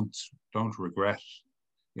 like, don't regret.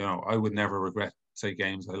 I would never regret, say,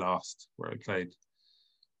 games I lost where I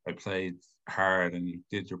played hard and you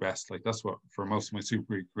did your best. Like, that's what, for most of my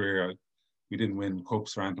Super League career, we didn't win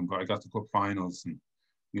cups or anything, but I got to cup finals and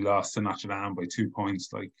we lost to Notre Dame by 2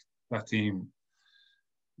 points. Like, that team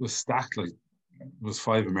was stacked. Like, it was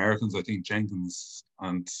 5 Americans, I think, Jenkins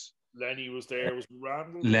and Lenny was there. Was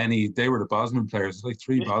Randall? Lenny. They were the Bosman players. Like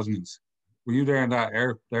 3 Bosmans. Were you there in that?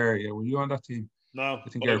 Eric Blair? Yeah, were you on that team? No. I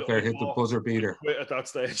think Eric Blair hit the buzzer beater. Quit at that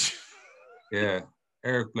stage. Yeah.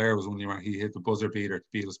 Eric Blair was only where he hit the buzzer beater to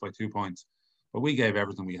beat us by 2 points. But we gave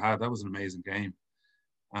everything we had. That was an amazing game.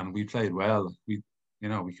 And we played well. We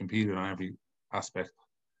competed on every aspect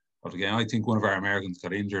of the game. I think one of our Americans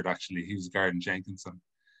got injured, actually. He was guarding Jenkins, and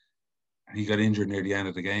he got injured near the end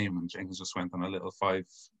of the game, and Jenkins just went on a little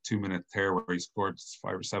 2-minute tear where he scored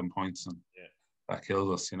 5 or 7 points, and that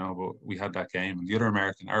killed us, but we had that game.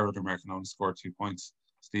 And our other American only scored 2 points.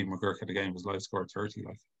 Steve McGurk had the game, his life scored 30.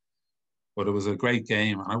 But it was a great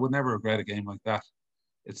game, and I would never regret a game like that.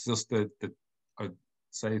 It's just that I'd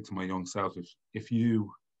say to my young self, if you're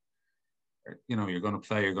going to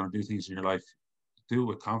play, you're going to do things in your life, do it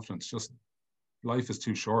with confidence. Just, life is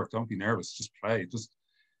too short. Don't be nervous. Just play. Just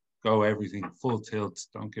go everything full tilt.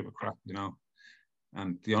 Don't give a crap,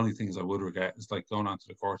 And the only things I would regret is like going onto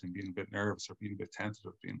the court and being a bit nervous or being a bit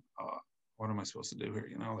tentative, being, what am I supposed to do here?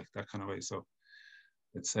 Like that kind of way. So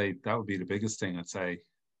I'd say that would be the biggest thing. I'd say,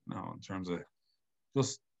 in terms of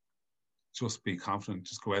just be confident,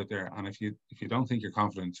 just go out there. And if you don't think you're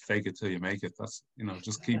confident, fake it till you make it. That's,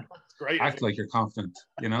 just keep act like you're confident,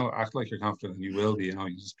 act like you're confident, and you will be,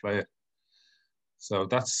 you just play it. So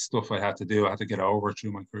that's stuff I had to do. I had to get over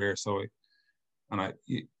through my career. So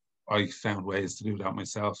I found ways to do that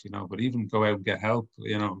myself, but even go out and get help.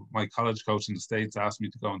 My college coach in the States asked me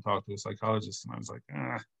to go and talk to a psychologist, and I was like,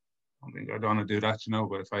 I don't want to do that,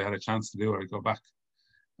 but if I had a chance to do it, I'd go back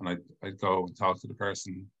and I'd go and talk to the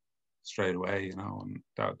person straight away, and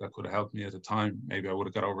that could have helped me at the time. Maybe I would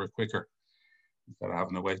have got over it quicker instead of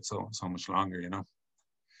having to wait so much longer,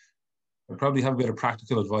 I'd probably have a bit of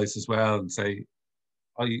practical advice as well, and say,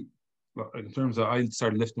 I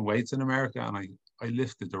started lifting weights in America, and I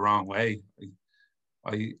lifted the wrong way.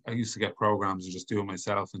 I used to get programs and just do it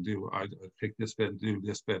myself and I'd pick this bit and do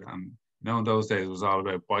this bit. And in those days it was all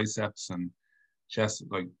about biceps and chest,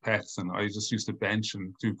 like pecs, and I just used to bench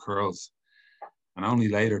and do curls. And only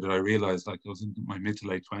later did I realize, like, I was in my mid to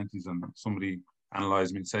late 20s, and somebody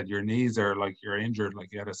analyzed me and said, your knees are like, you're injured, like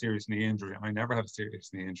you had a serious knee injury. And I never had a serious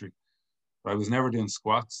knee injury, but I was never doing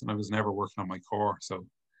squats and I was never working on my core. So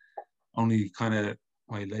only kind of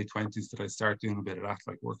my late 20s did I start doing a bit of that,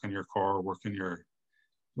 like work on your core,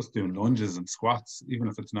 just doing lunges and squats, even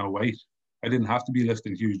if it's no weight. I didn't have to be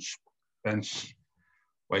lifting huge bench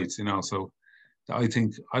weights, so I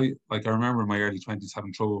think I remember in my early 20s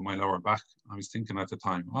having trouble with my lower back. I was thinking at the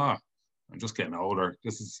time, I'm just getting older.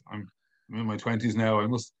 I'm in my 20s now.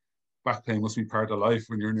 Back pain must be part of life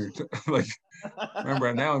when you're in your,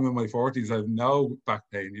 remember now I'm in my 40s, I have no back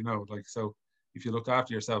pain, so if you look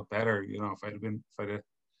after yourself better, if I'd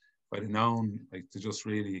have known, like, to just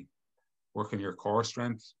really work on your core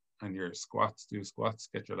strength and your squats, do squats,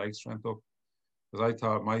 get your leg strength up. Because I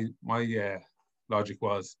thought my logic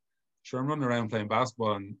was, sure, I'm running around playing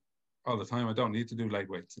basketball and all the time. I don't need to do leg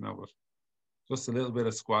weights, you know, but just a little bit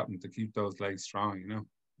of squatting to keep those legs strong, you know,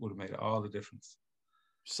 would have made all the difference.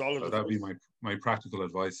 Solid So advice. that'd be my practical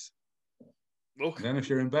advice. Look, and then if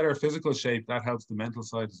you're in better physical shape, that helps the mental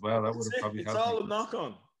side as well. That would have probably it's helped me. all a knock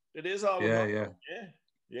on. It is all a Yeah, knock yeah, on. Yeah,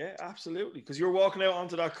 yeah, absolutely. Because you're walking out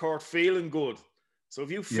onto that court feeling good. So if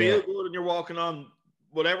you feel yeah. good and you're walking on,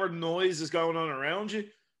 whatever noise is going on around you,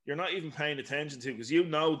 you're not even paying attention to, because you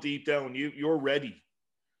know deep down you're ready.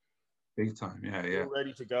 Big time. Yeah, yeah. You're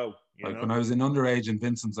ready to go. You Like know? when I was in underage in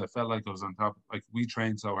Vincent's, I felt like I was on top. Like we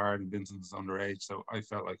trained so hard in Vincent's underage, so I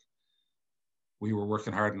felt like we were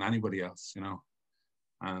working harder than anybody else, you know.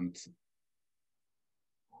 And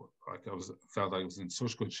like felt like I was in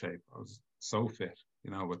such good shape. I was so fit,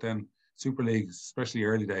 you know. But then Super League, especially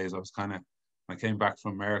early days, I was kind of. I came back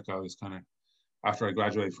from America. I was kind of after I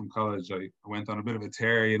graduated from college. I went on a bit of a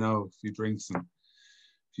tear, you know, a few drinks and a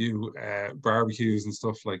few barbecues and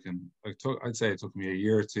stuff like. And I'd say it took me a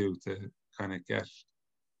year or two to kind of get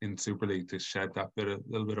in Super League to shed that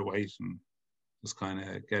little bit of weight and just kind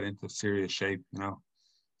of get into serious shape, you know.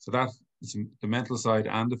 So that is the mental side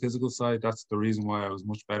and the physical side. That's the reason why I was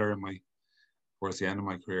much better towards the end of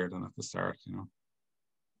my career than at the start, you know.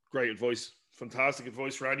 Great advice. Fantastic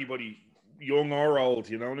advice for anybody, young or old.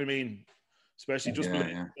 You know what I mean? Especially just believe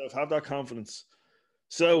yourself, have that confidence.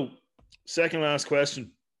 So, second last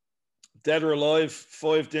question. Dead or alive,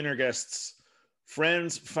 5 dinner guests.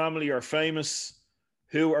 Friends, family, or famous.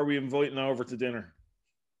 Who are we inviting over to dinner?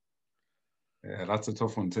 Yeah, that's a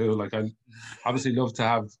tough one too. Like I obviously love to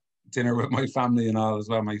have dinner with my family and all as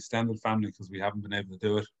well, my extended family, because we haven't been able to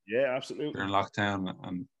do it. Yeah, absolutely. During lockdown,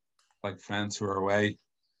 and like friends who are away.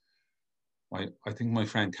 I think my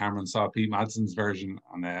friend Cameron saw Pete Madson's version,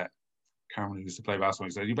 and Cameron used to play basketball.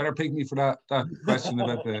 He said, "You better pick me for that question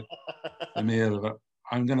about the meal." But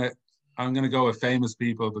I'm gonna go with famous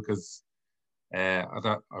people because I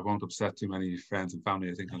won't upset too many friends and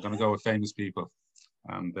family. I think I'm gonna go with famous people,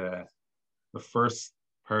 and the first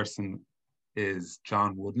person is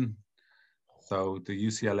John Wooden, so the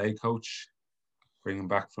UCLA coach, bringing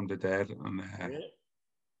back from the dead, and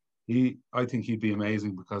I think he'd be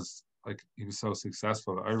amazing because like he was so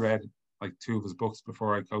successful. I read like 2 of his books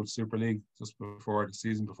before I coached Super League, just before the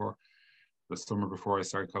season before, the summer before I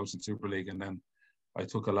started coaching Super League, and then I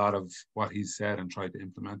took a lot of what he said and tried to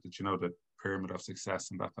implement it. You know, the pyramid of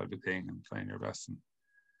success and that type of thing, and playing your best. And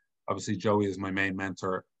obviously, Joey is my main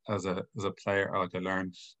mentor as a player. Like I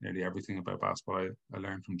learned nearly everything about basketball. I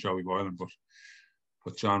learned from Joey Boylan,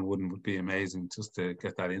 but John Wooden would be amazing just to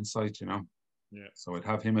get that insight. You know. Yeah. So I'd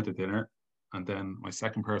have him at the dinner, and then my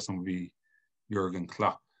second person would be Jurgen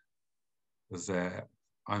Klopp, because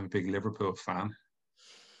I'm a big Liverpool fan.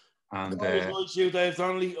 And I always liked you, Dave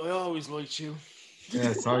Donnelly. I always liked you. Yeah,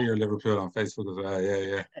 I saw your Liverpool on Facebook as well.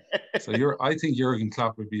 Yeah. So I think Jurgen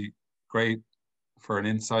Klopp would be great for an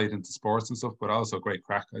insight into sports and stuff, but also great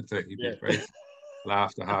crack. I'd say he'd be a great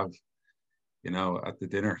laugh to have, you know, at the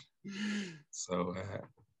dinner. So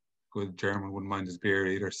good German, wouldn't mind his beer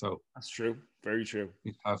either. So that's true. Very true.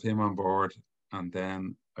 We'd have him on board, and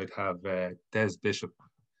then I'd have Des Bishop.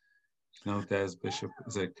 You know, Des Bishop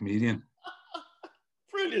is a comedian.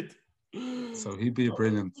 Brilliant. So he'd be a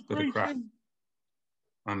brilliant bit of crack.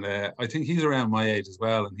 And I think he's around my age as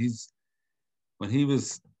well. And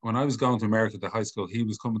when I was going to America to high school, he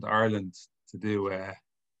was coming to Ireland to do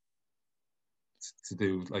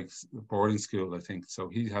like boarding school, I think. So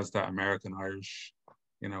he has that American Irish,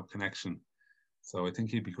 you know, connection. So I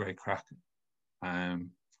think he'd be great crack.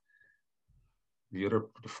 The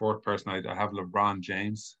fourth person, I have LeBron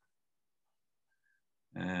James.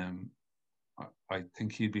 I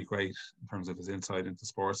think he'd be great in terms of his insight into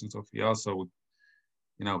sports and stuff. He also would,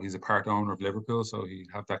 you know, he's a part owner of Liverpool, so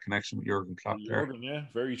he'd have that connection with Jurgen Klopp there. Yeah,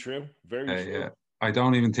 very true. Very true. Yeah.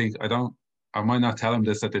 I might not tell him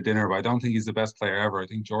this at the dinner, but I don't think he's the best player ever. I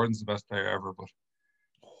think Jordan's the best player ever, but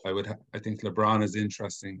I think LeBron is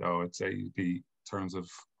interesting though. I'd say he'd be in terms of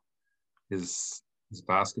his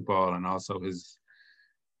basketball and also his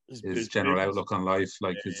general outlook on life,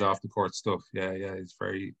 like his off the court stuff. Yeah, he's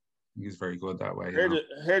very good that way.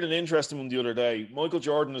 Heard an interesting one the other day. Michael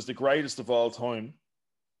Jordan is the greatest of all time,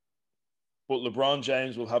 but LeBron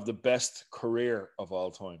James will have the best career of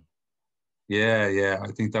all time. Yeah.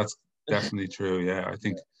 I think that's definitely true. Yeah, I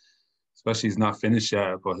think especially he's not finished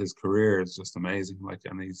yet, but his career is just amazing. Like,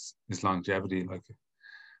 and his longevity. Like,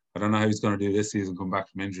 I don't know how he's going to do this season, come back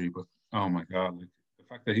from injury, but oh my God, like the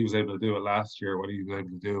fact that he was able to do it last year, what he was able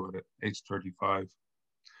to do at age 35,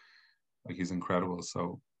 like he's incredible.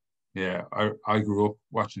 So yeah, I grew up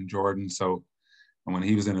watching Jordan, so And when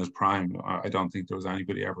he was in his prime, I don't think there was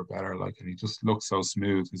anybody ever better. Like, and he just looked so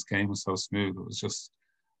smooth. His game was so smooth. It was just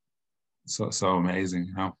so amazing,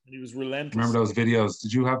 you know. He was relentless. Remember those videos?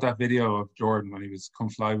 Did you have that video of Jordan when he was "Come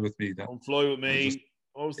Fly with Me"? That Come Fly with I Me. just,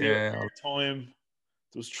 What was the yeah, time?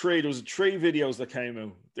 There was three videos that came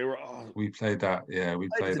out. They were we played that. Yeah, we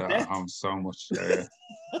played that at home so much. Yeah.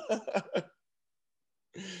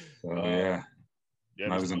 So yeah, yeah.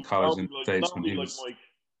 and I There's was in college in the States when nobody he like was. Mike.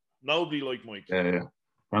 Nobody like Mike. Yeah, yeah.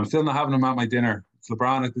 But I'm still not having him at my dinner. It's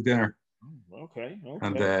LeBron at the dinner. Okay.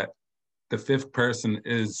 And the fifth person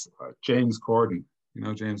is James Corden. You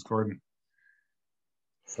know James Corden.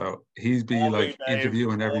 So he'd be like Dave,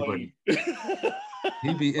 interviewing everybody.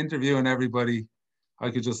 He'd be interviewing everybody.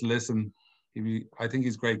 I could just listen. I think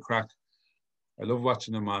he's great crack. I love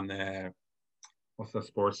watching him on what's the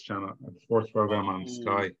sports channel, the sports program on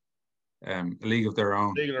Sky. A League of Their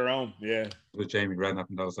Own. League of Their Own, yeah. With Jamie Redknapp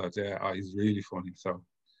and those lads. Yeah, he's really funny. So, and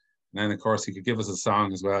then of course he could give us a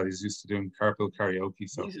song as well. He's used to doing carpool karaoke.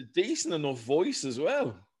 So he's a decent enough voice as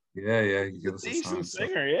well. Yeah, he he's could give us a song.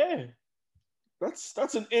 Singer, yeah.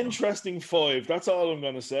 That's an interesting five. That's all I'm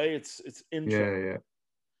gonna say. It's interesting. Yeah.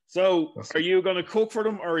 So, are you gonna cook for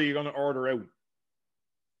them, or are you gonna order out?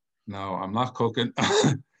 No, I'm not cooking.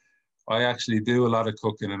 I actually do a lot of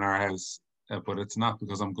cooking in our house, but it's not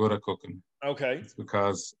because I'm good at cooking. Okay. It's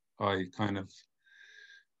because my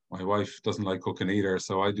wife doesn't like cooking either,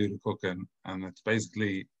 so I do the cooking, and it's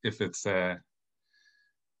basically if it's a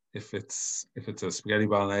spaghetti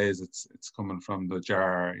bolognese, it's coming from the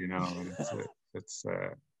jar, you know.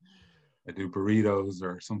 I do burritos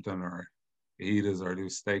or something, or fajitas, or I do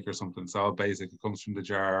steak or something. It's all basic. It comes from the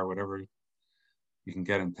jar, whatever you can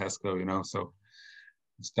get in Tesco, you know. So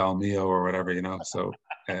it's dal mio or whatever, you know. So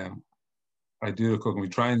I do the cooking. We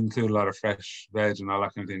try and include a lot of fresh veg and all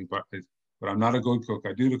that kind of thing, but I'm not a good cook.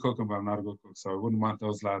 I do the cooking, but I'm not a good cook. So I wouldn't want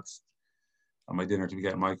those lads on my dinner to be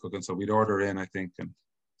getting my cooking. So we'd order in, I think, and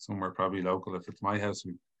somewhere probably local. If it's my house,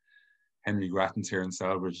 Henry Grattan's here in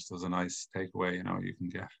Selbridge does a nice takeaway, you know, you can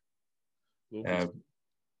get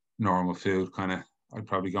normal food kind of. I'd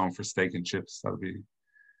probably go in for steak and chips. That'd be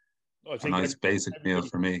a nice basic meal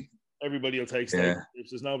for me. Everybody will take steak and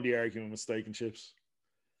chips. There's nobody arguing with steak and chips.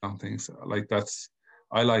 I don't think so.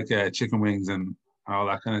 I like chicken wings and all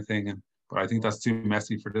that kind of thing. But I think that's too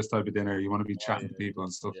messy for this type of dinner. You want to be chatting to people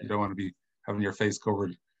and stuff. You don't want to be having your face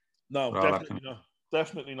covered. No, definitely not.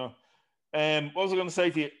 Definitely not. What was I going to say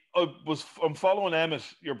to you? I'm following Emmett,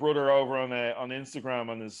 your brother, over on Instagram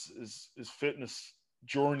on his fitness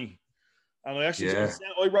journey, and I actually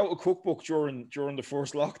I wrote a cookbook during the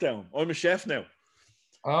first lockdown. I'm a chef now.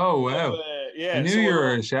 Oh wow! I knew you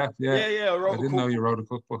were a chef. Yeah. I didn't know you wrote a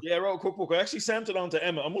cookbook. Yeah, I wrote a cookbook. I actually sent it on to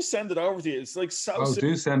Emma. I must send it over to you. It's like so. Oh,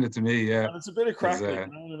 do send it to me. Yeah, and it's a bit of crack. You know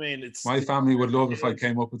what I mean? My family would love if I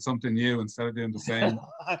came up with something new instead of doing the same.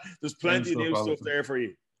 There's plenty of new stuff there for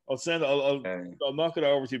you. I'll send it. I'll knock it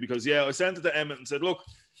over to you because I sent it to Emmett and said, "Look,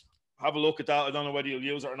 have a look at that. I don't know whether you'll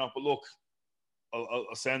use it or not, but look, I'll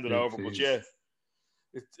send it over." Please.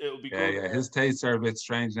 But it'll be good. Yeah. His tastes are a bit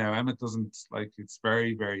strange now. Emmett doesn't like. It's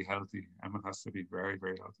very, very healthy. Emmett has to be very,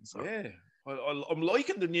 very healthy. So I'm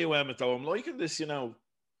liking the new Emmett though. I'm liking this, head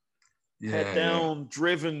down,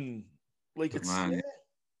 driven. Like it's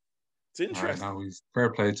interesting. Right, no, he's fair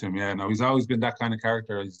play to him. Yeah, no, he's always been that kind of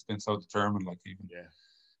character. He's been so determined, like even. Yeah.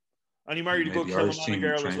 And he married a good Kilnamana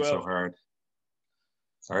girl as well. So hard.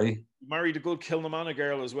 Sorry. He married a good Kilnamana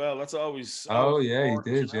girl as well. That's always. Oh yeah, he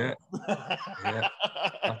did. Yeah. Yeah.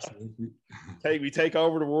 Absolutely. We take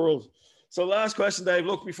over the world. So last question, Dave.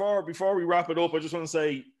 Look, before we wrap it up, I just want to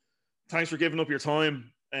say thanks for giving up your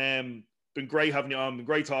time. Been great having you on. Been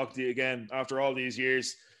great talking to you again after all these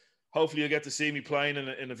years. Hopefully you'll get to see me playing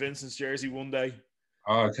in a Vincents jersey one day.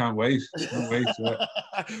 Oh, I can't wait. Yeah.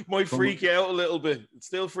 Might freak you out a little bit. It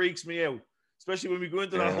still freaks me out. Especially when we go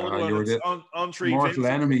into that huddle and it's on three. Mortal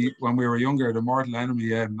enemy when we were younger. The mortal enemy,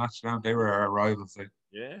 Nottingham, they were our rivals.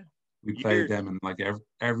 We played them in like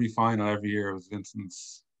every final every year. It was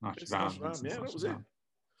Vincents, Nottingham. Yeah, that was it.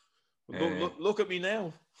 Look at me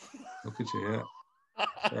now. Look at you,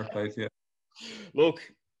 fair play to you. Look,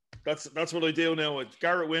 that's what I do now with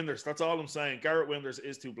Garrett Winders. That's all I'm saying. Garrett Winders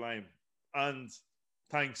is to blame, and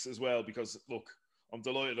thanks as well because look, I'm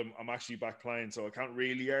delighted I'm actually back playing, so I can't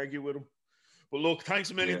really argue with him. But look,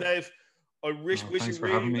 thanks a million, Dave. I wish you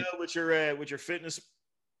really well with your fitness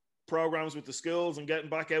programs with the schools and getting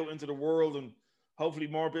back out into the world, and hopefully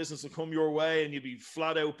more business will come your way and you'll be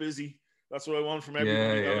flat out busy. That's what I want from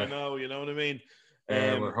everybody that I know. You know what I mean?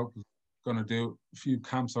 We're hoping going to do a few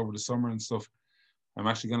camps over the summer and stuff. I'm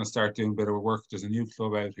actually going to start doing a bit of work. There's a new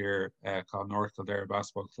club out here called North Kildare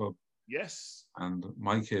Basketball Club. Yes. And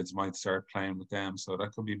my kids might start playing with them. So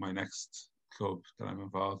that could be my next club that I'm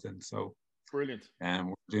involved in. So brilliant.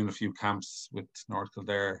 We're doing a few camps with North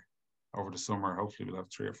Kildare over the summer. Hopefully we'll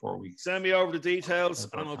have 3 or 4 weeks. Send me over the details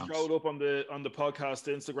and I'll throw it up on the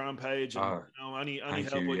podcast Instagram page. And any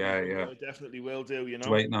help I definitely will do. Just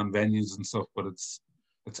waiting on venues and stuff, but it's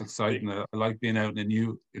exciting. I like being out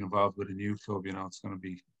involved with a new club. It's going to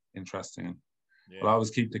be interesting. And I'll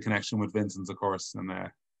always keep the connection with Vincents, of course, and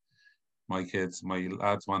my kids, my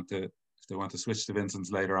lads if they want to switch to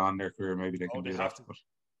Vincents later on in their career, maybe they can do that. But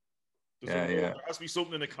there has to be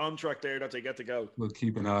something in the contract there that they get to go. We'll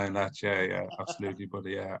keep an eye on that. Yeah, absolutely. But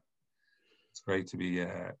it's great to be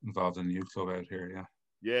involved in a youth club out here.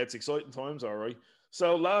 Yeah, it's exciting times. All right.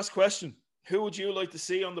 So, last question: who would you like to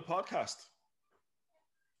see on the podcast?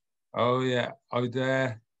 Oh yeah, I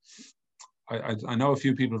know a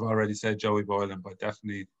few people have already said Joey Boylan, but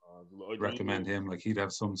definitely recommend him. Like, he'd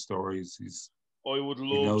have some stories. I would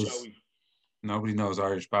love Joey. Nobody knows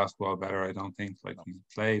Irish basketball better, I don't think. Like, he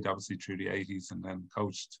played obviously through the 80s and then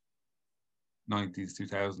coached 90s,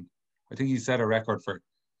 2000. I think he set a record for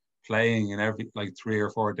playing in every 3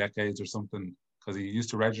 or 4 decades or something, because he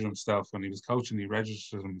used to register himself when he was coaching. He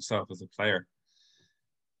registered himself as a player,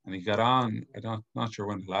 and he got on. Not sure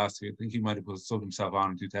when the last year. I think he might have subbed himself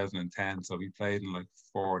on in 2010. So he played in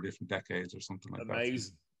 4 different decades or something like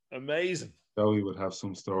that. Amazing. So he would have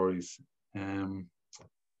some stories.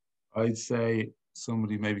 I'd say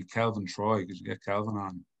somebody, maybe Kelvin Troy. Could you get Kelvin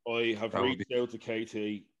on? I have reached out to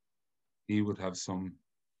KT. He would have some.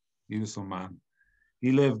 He was some man.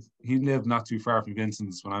 He lived not too far from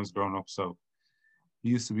Vincent's when I was growing up, so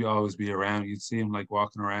he used to always be around. You'd see him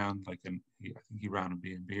walking around, I think he ran a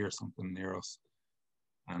B&B or something near us,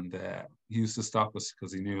 and he used to stop us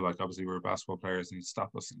because he knew obviously we were basketball players, and he'd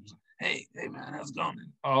stop us and he was like, hey man, how's it going?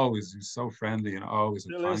 And always, he's so friendly and always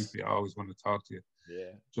had time for you, always want to talk to you.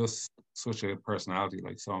 Yeah, just such a personality,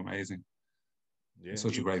 so amazing. Yeah,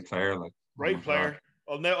 such a great player, great player.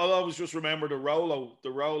 I'll always just remember the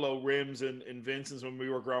Rolo rims in Vincent's when we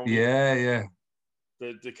were growing up. Yeah.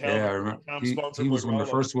 The Calvin camp sponsored. He was one of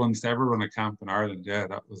the first ones to eever run a camp in Ireland. Yeah,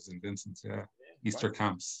 that was in Vincent's. Yeah, Easter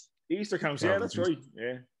camps. Yeah, that's right.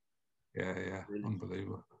 Yeah.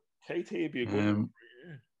 Unbelievable. KT would be a good one.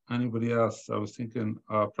 Anybody else? I was thinking,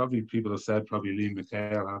 probably people have said Liam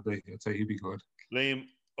McHale, have they? I'd say he'd be good. Liam,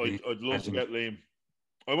 I'd love to get Liam.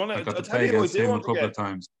 I got to play against him a couple of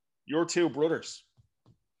times. Your 2 brothers.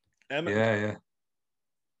 Emma.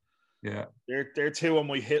 Yeah. They're 2 on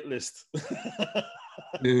my hit list.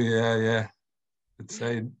 Yeah. I'd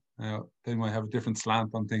say they might have a different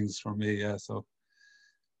slant on things from me. Yeah. So.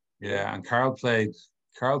 Yeah, and Carl played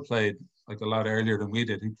a lot earlier than we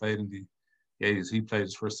did. He played in the 80s. He played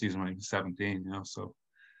his first season when he was 17. So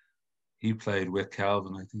he played with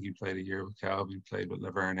Calvin. I think he played a year with Calvin. He played with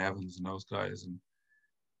Laverne Evans and those guys, and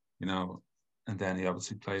and then he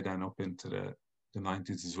obviously played then up into the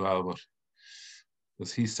 90s as well. But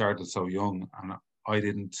because he started so young, and I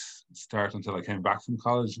didn't start until I came back from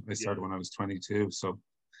college. I started when I was 22, so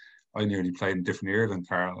I nearly played in a different year than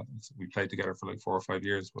Carl. We played together for 4 or 5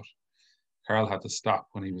 years, but Carl had to stop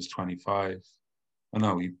when he was 25. Oh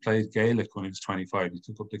no, he played Gaelic when he was 25. He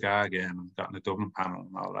took up the GA again and got in the Dublin panel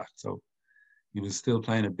and all that. So he was still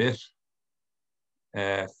playing a bit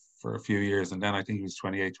for a few years, and then I think he was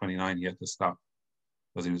 28, 29. He had to stop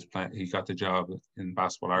because he was playing. He got the job in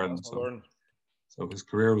Basketball Ireland. So his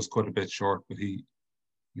career was cut a bit short, but he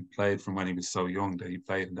played from when he was so young that he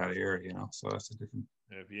played in that era. So that's a different.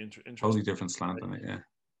 It'd be interesting. Totally different slant on it, yeah.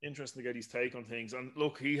 Interesting to get his take on things. And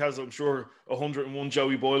look, he has, I'm sure, 101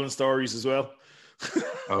 Joey Boylan stories as well.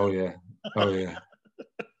 Oh yeah.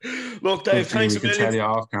 Look, Dave, thanks a million. We can tell you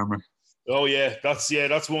off camera. Oh yeah,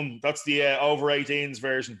 that's one. That's the over 18s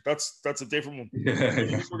version. That's a different one.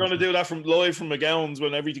 Yeah. We're going to do that live from McGowan's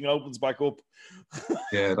when everything opens back up.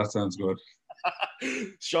 Yeah, that sounds good.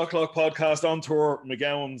 Shot Clock Podcast on tour,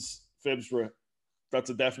 McGowan's, Phibsborough. That's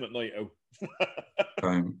a definite night out.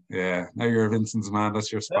 Yeah, now you're a Vincent's man.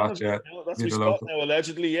 That's your spot, yeah. That's my spot now,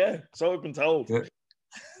 allegedly, yeah. So I've been told.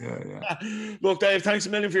 Yeah. Look, Dave, thanks a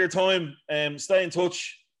million for your time. Stay in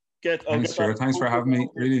touch. Thanks for having me.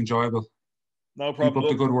 Really enjoyable. No problem.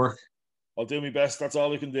 Keep up the good work. I'll do my best. That's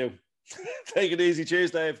all I can do. Take it easy.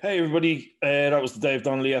 Cheers, Dave. Hey, everybody. That was the Dave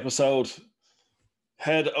Donnelly episode.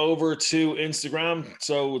 Head over to Instagram.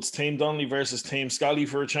 So it's Team Donnelly versus Team Scally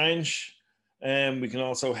for a change. We can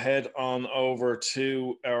also head on over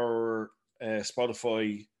to our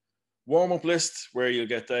Spotify warm-up list where you'll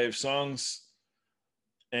get Dave's songs.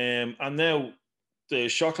 And now the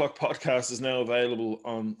Shot Clock podcast is now available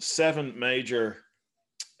on 7 major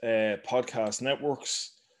podcast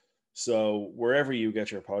networks. So wherever you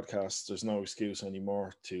get your podcasts, there's no excuse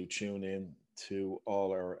anymore to tune in to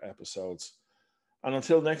all our episodes. And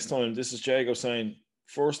until next time, this is Jago saying,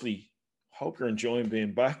 firstly, hope you're enjoying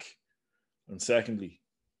being back. And secondly,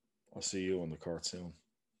 I'll see you on the court soon.